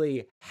no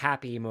really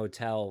happy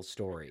motel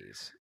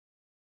stories.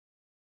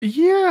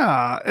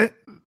 Yeah,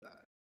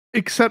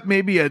 except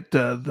maybe at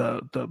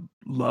the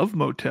Love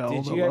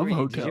Motel,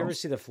 Hotel. Did you ever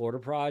see the Florida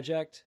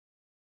Project?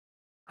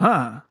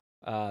 Huh.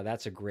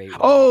 That's a great one.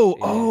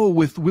 Oh,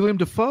 with William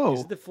Dafoe.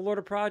 Is it the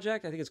Florida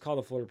Project? I think it's called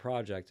the Florida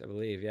Project, I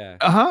believe. Yeah.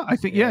 I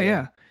think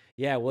yeah.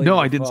 Yeah. William Dafoe,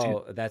 I didn't see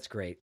it. That's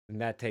great,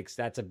 and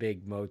that's a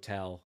big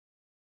motel,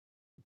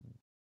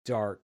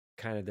 dark,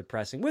 kind of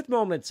depressing, with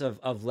moments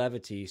of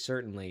levity,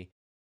 certainly.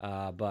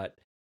 But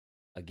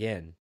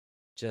again,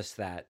 just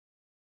that.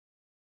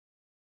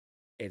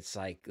 It's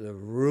like the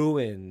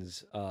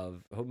ruins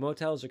of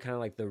motels are kind of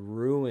like the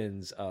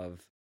ruins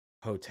of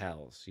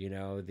hotels. You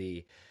know,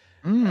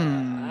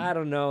 I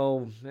don't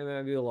know, maybe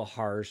I'd be a little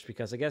harsh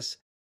because I guess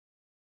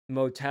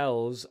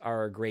motels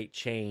are a great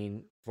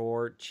chain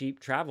for cheap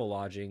travel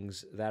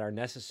lodgings that are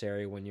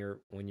necessary when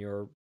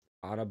you're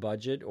on a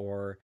budget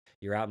or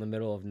you're out in the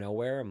middle of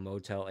nowhere.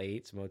 Motel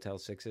 8s, Motel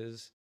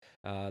 6s,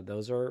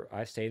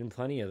 I've stayed in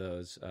plenty of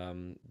those.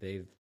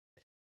 They've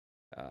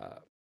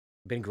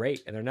been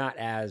great, and they're not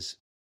as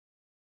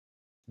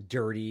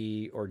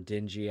dirty or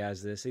dingy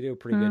as this. They do a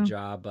pretty good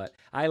job, but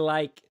I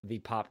like the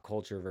pop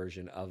culture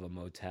version of a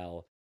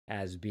motel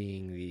as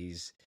being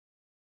these,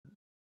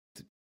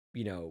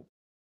 you know,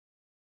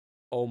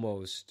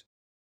 almost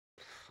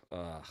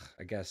I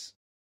guess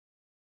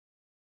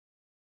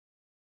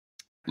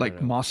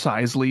like Mos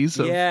Eisley's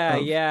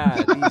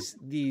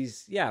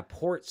these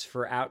ports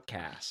for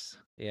outcasts,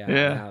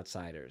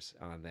 outsiders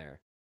on there.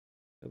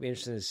 It'll be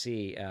interesting to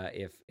see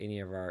if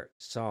any of our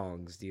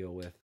songs deal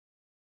with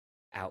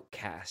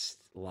outcast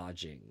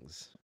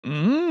lodgings. So,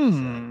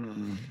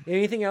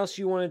 anything else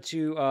you wanted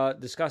to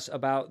discuss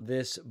about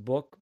this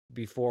book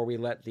before we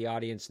let the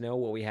audience know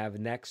what we have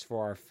next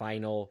for our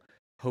final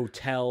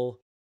hotel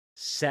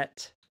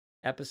set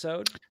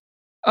episode?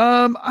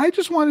 I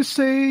just want to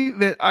say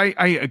that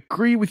I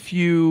agree with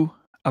you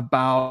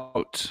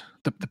about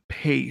the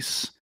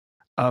pace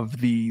of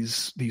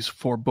these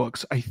 4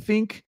 books. I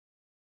think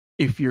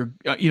if you're,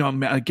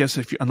 I guess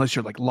unless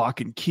you're like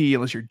Lock and Key,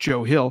 unless you're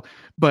Joe Hill,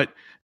 but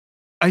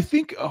I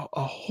think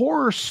a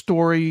horror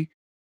story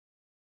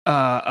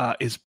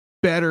is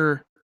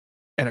better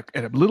at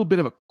a little bit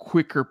of a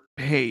quicker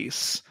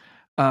pace,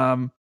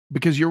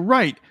 because you're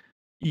right.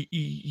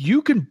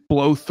 You can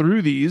blow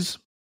through these,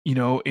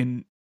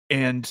 one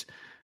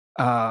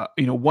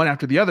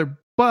after the other,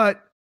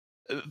 but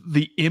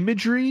the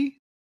imagery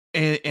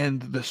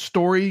and the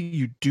story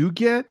you do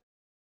get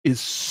is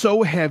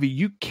so heavy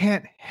you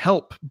can't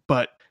help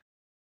but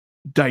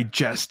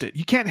digest it.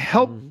 You can't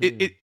help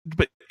it,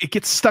 but it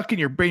gets stuck in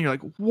your brain. You're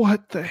like,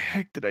 what the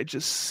heck did I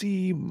just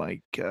see? My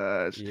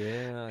gosh.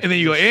 Yeah. And then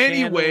you go,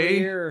 anyway.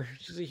 Chandelier.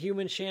 She's a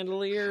human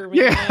chandelier, man.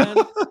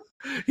 Yeah.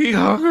 He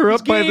hung her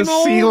up by the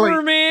ceiling.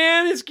 Over,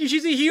 man.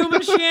 She's a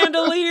human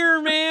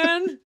chandelier,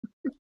 man.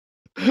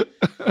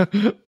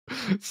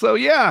 So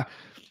yeah.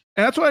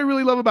 And that's what I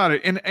really love about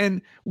it.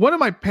 And one of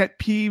my pet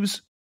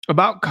peeves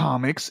about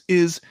comics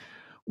is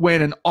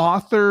when an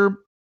author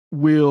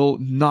will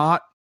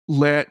not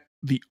let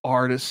the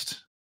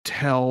artist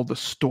tell the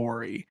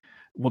story,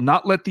 will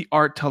not let the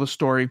art tell the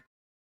story.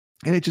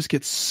 And it just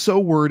gets so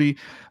wordy.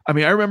 I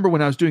mean, I remember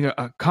when I was doing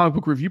a comic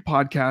book review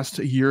podcast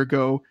a year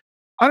ago,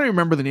 I don't even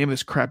remember the name of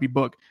this crappy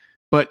book,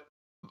 but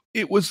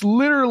it was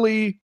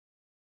literally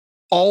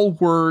all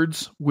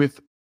words with,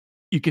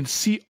 you can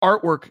see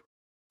artwork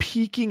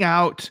peeking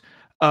out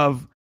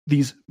of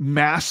these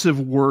massive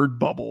word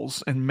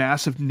bubbles and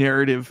massive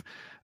narrative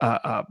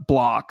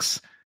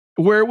blocks,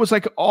 where it was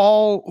like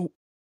all,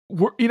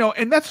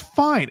 and that's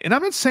fine. And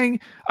I'm not saying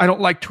I don't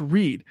like to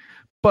read,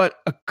 but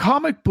a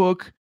comic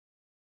book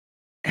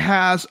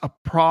has a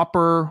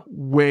proper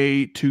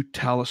way to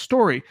tell a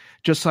story.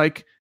 Just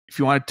like if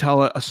you want to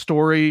tell a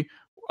story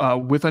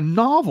with a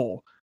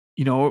novel,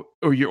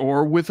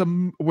 or with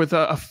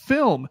a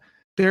film,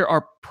 there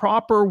are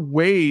proper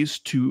ways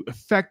to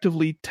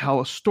effectively tell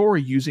a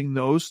story using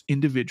those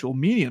individual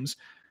mediums.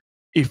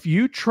 If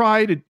you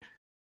try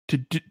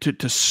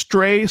to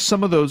stray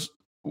some of those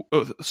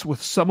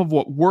with some of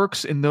what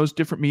works in those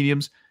different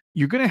mediums,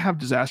 you're going to have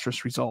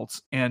disastrous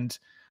results. And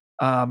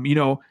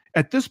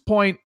at this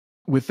point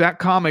with that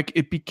comic,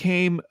 it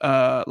became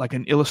like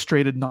an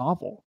illustrated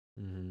novel.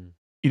 Mm-hmm.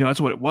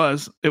 That's what it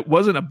was. It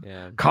wasn't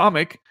a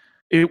comic.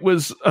 It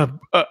was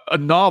a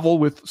novel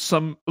with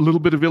a little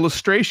bit of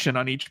illustration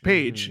on each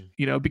page.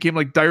 Mm-hmm. It became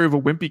like Diary of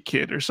a Wimpy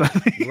Kid or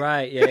something.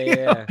 Right.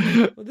 Yeah.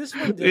 Well, this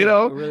one did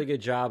a really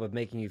good job of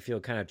making you feel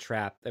kind of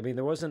trapped. I mean,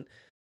 there wasn't,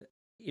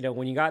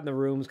 when you got in the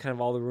rooms, kind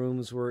of all the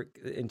rooms were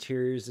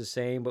interiors the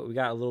same, but we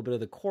got a little bit of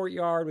the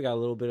courtyard. We got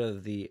a little bit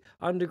of the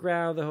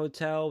underground of the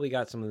hotel. We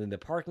got some of the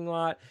parking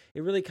lot.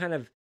 It really kind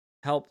of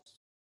helped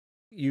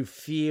you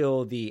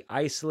feel the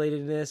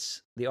isolatedness.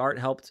 The art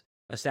helped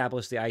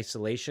establish the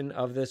isolation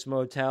of this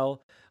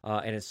motel,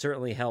 and it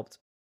certainly helped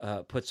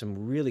put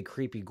some really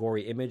creepy,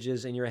 gory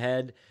images in your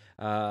head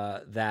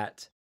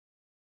that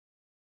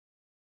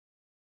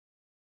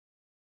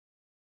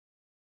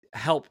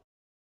help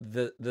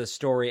the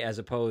story as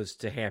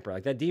opposed to hamper.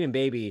 Like that demon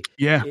baby,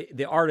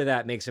 the art of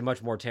that makes it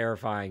much more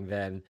terrifying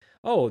than,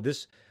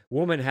 this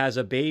woman has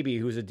a baby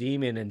who's a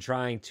demon and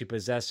trying to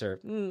possess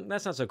her.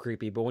 That's not so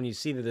creepy, but when you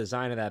see the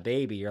design of that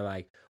baby, you're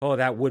like, oh,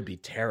 that would be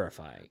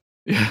terrifying.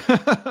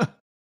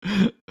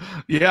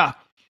 Yeah,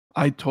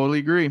 I totally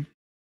agree.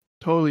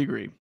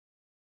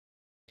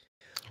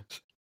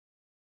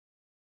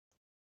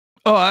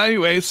 Oh,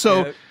 anyway,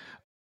 so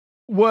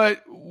what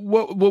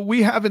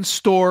we have in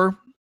store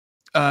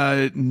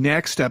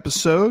next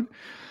episode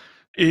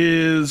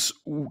is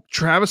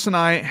Travis and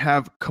I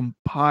have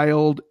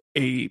compiled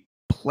a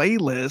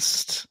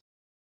playlist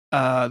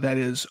that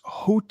is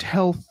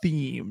hotel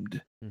themed.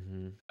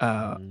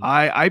 Mm-hmm.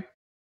 I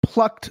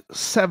plucked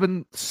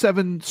seven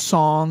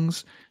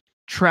songs.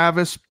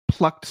 Travis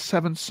plucked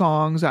 7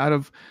 songs out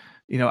of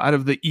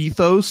the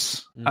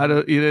ethos,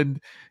 mm-hmm.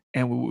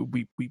 and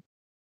we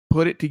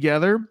put it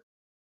together. And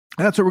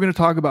that's what we're going to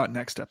talk about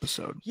next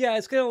episode. Yeah,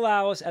 it's going to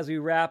allow us as we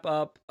wrap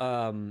up,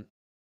 and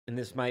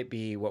this might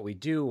be what we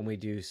do when we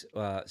do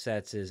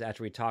sets, is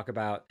after we talk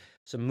about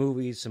some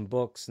movies, some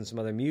books, and some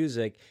other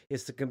music,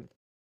 is to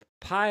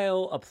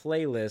compile a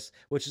playlist,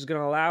 which is going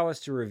to allow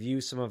us to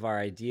review some of our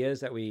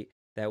ideas that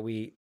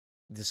we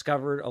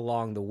discovered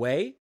along the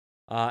way.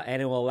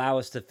 And it will allow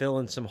us to fill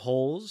in some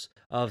holes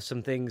of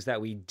some things that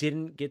we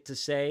didn't get to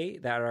say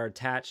that are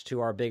attached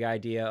to our big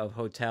idea of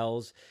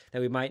hotels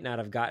that we might not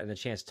have gotten a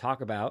chance to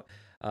talk about,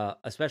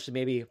 especially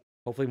maybe,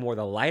 hopefully more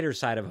the lighter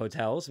side of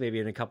hotels, maybe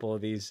in a couple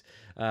of these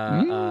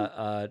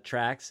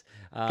tracks.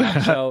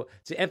 So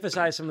to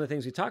emphasize some of the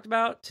things we talked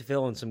about, to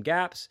fill in some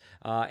gaps,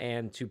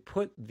 and to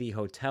put the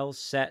hotel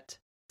set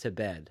to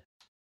bed.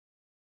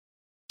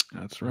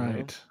 That's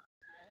right.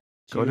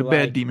 Go to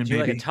bed, demon baby. Do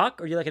you like a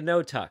tuck or do you like a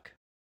no tuck?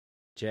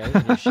 Jay,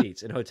 in your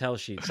sheets, in hotel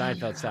sheets,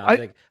 Seinfeld style.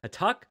 Like a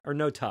tuck or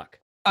no tuck?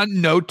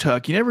 No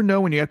tuck. You never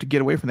know when you have to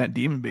get away from that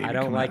demon baby. I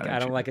don't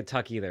like a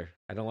tuck either.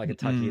 I don't like a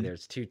tuck either.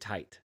 It's too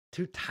tight.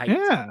 Too tight.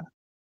 Yeah.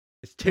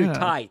 It's too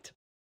tight.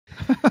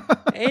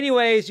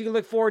 Anyways, you can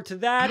look forward to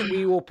that.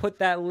 We will put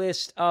that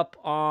list up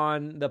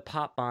on the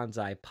Pop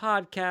Bonsai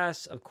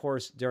podcast. Of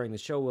course, during the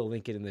show, we'll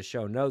link it in the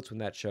show notes when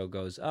that show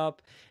goes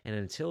up. And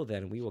until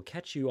then, we will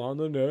catch you on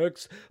the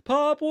next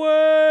Pop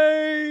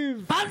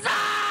Wave!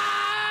 Bonsai!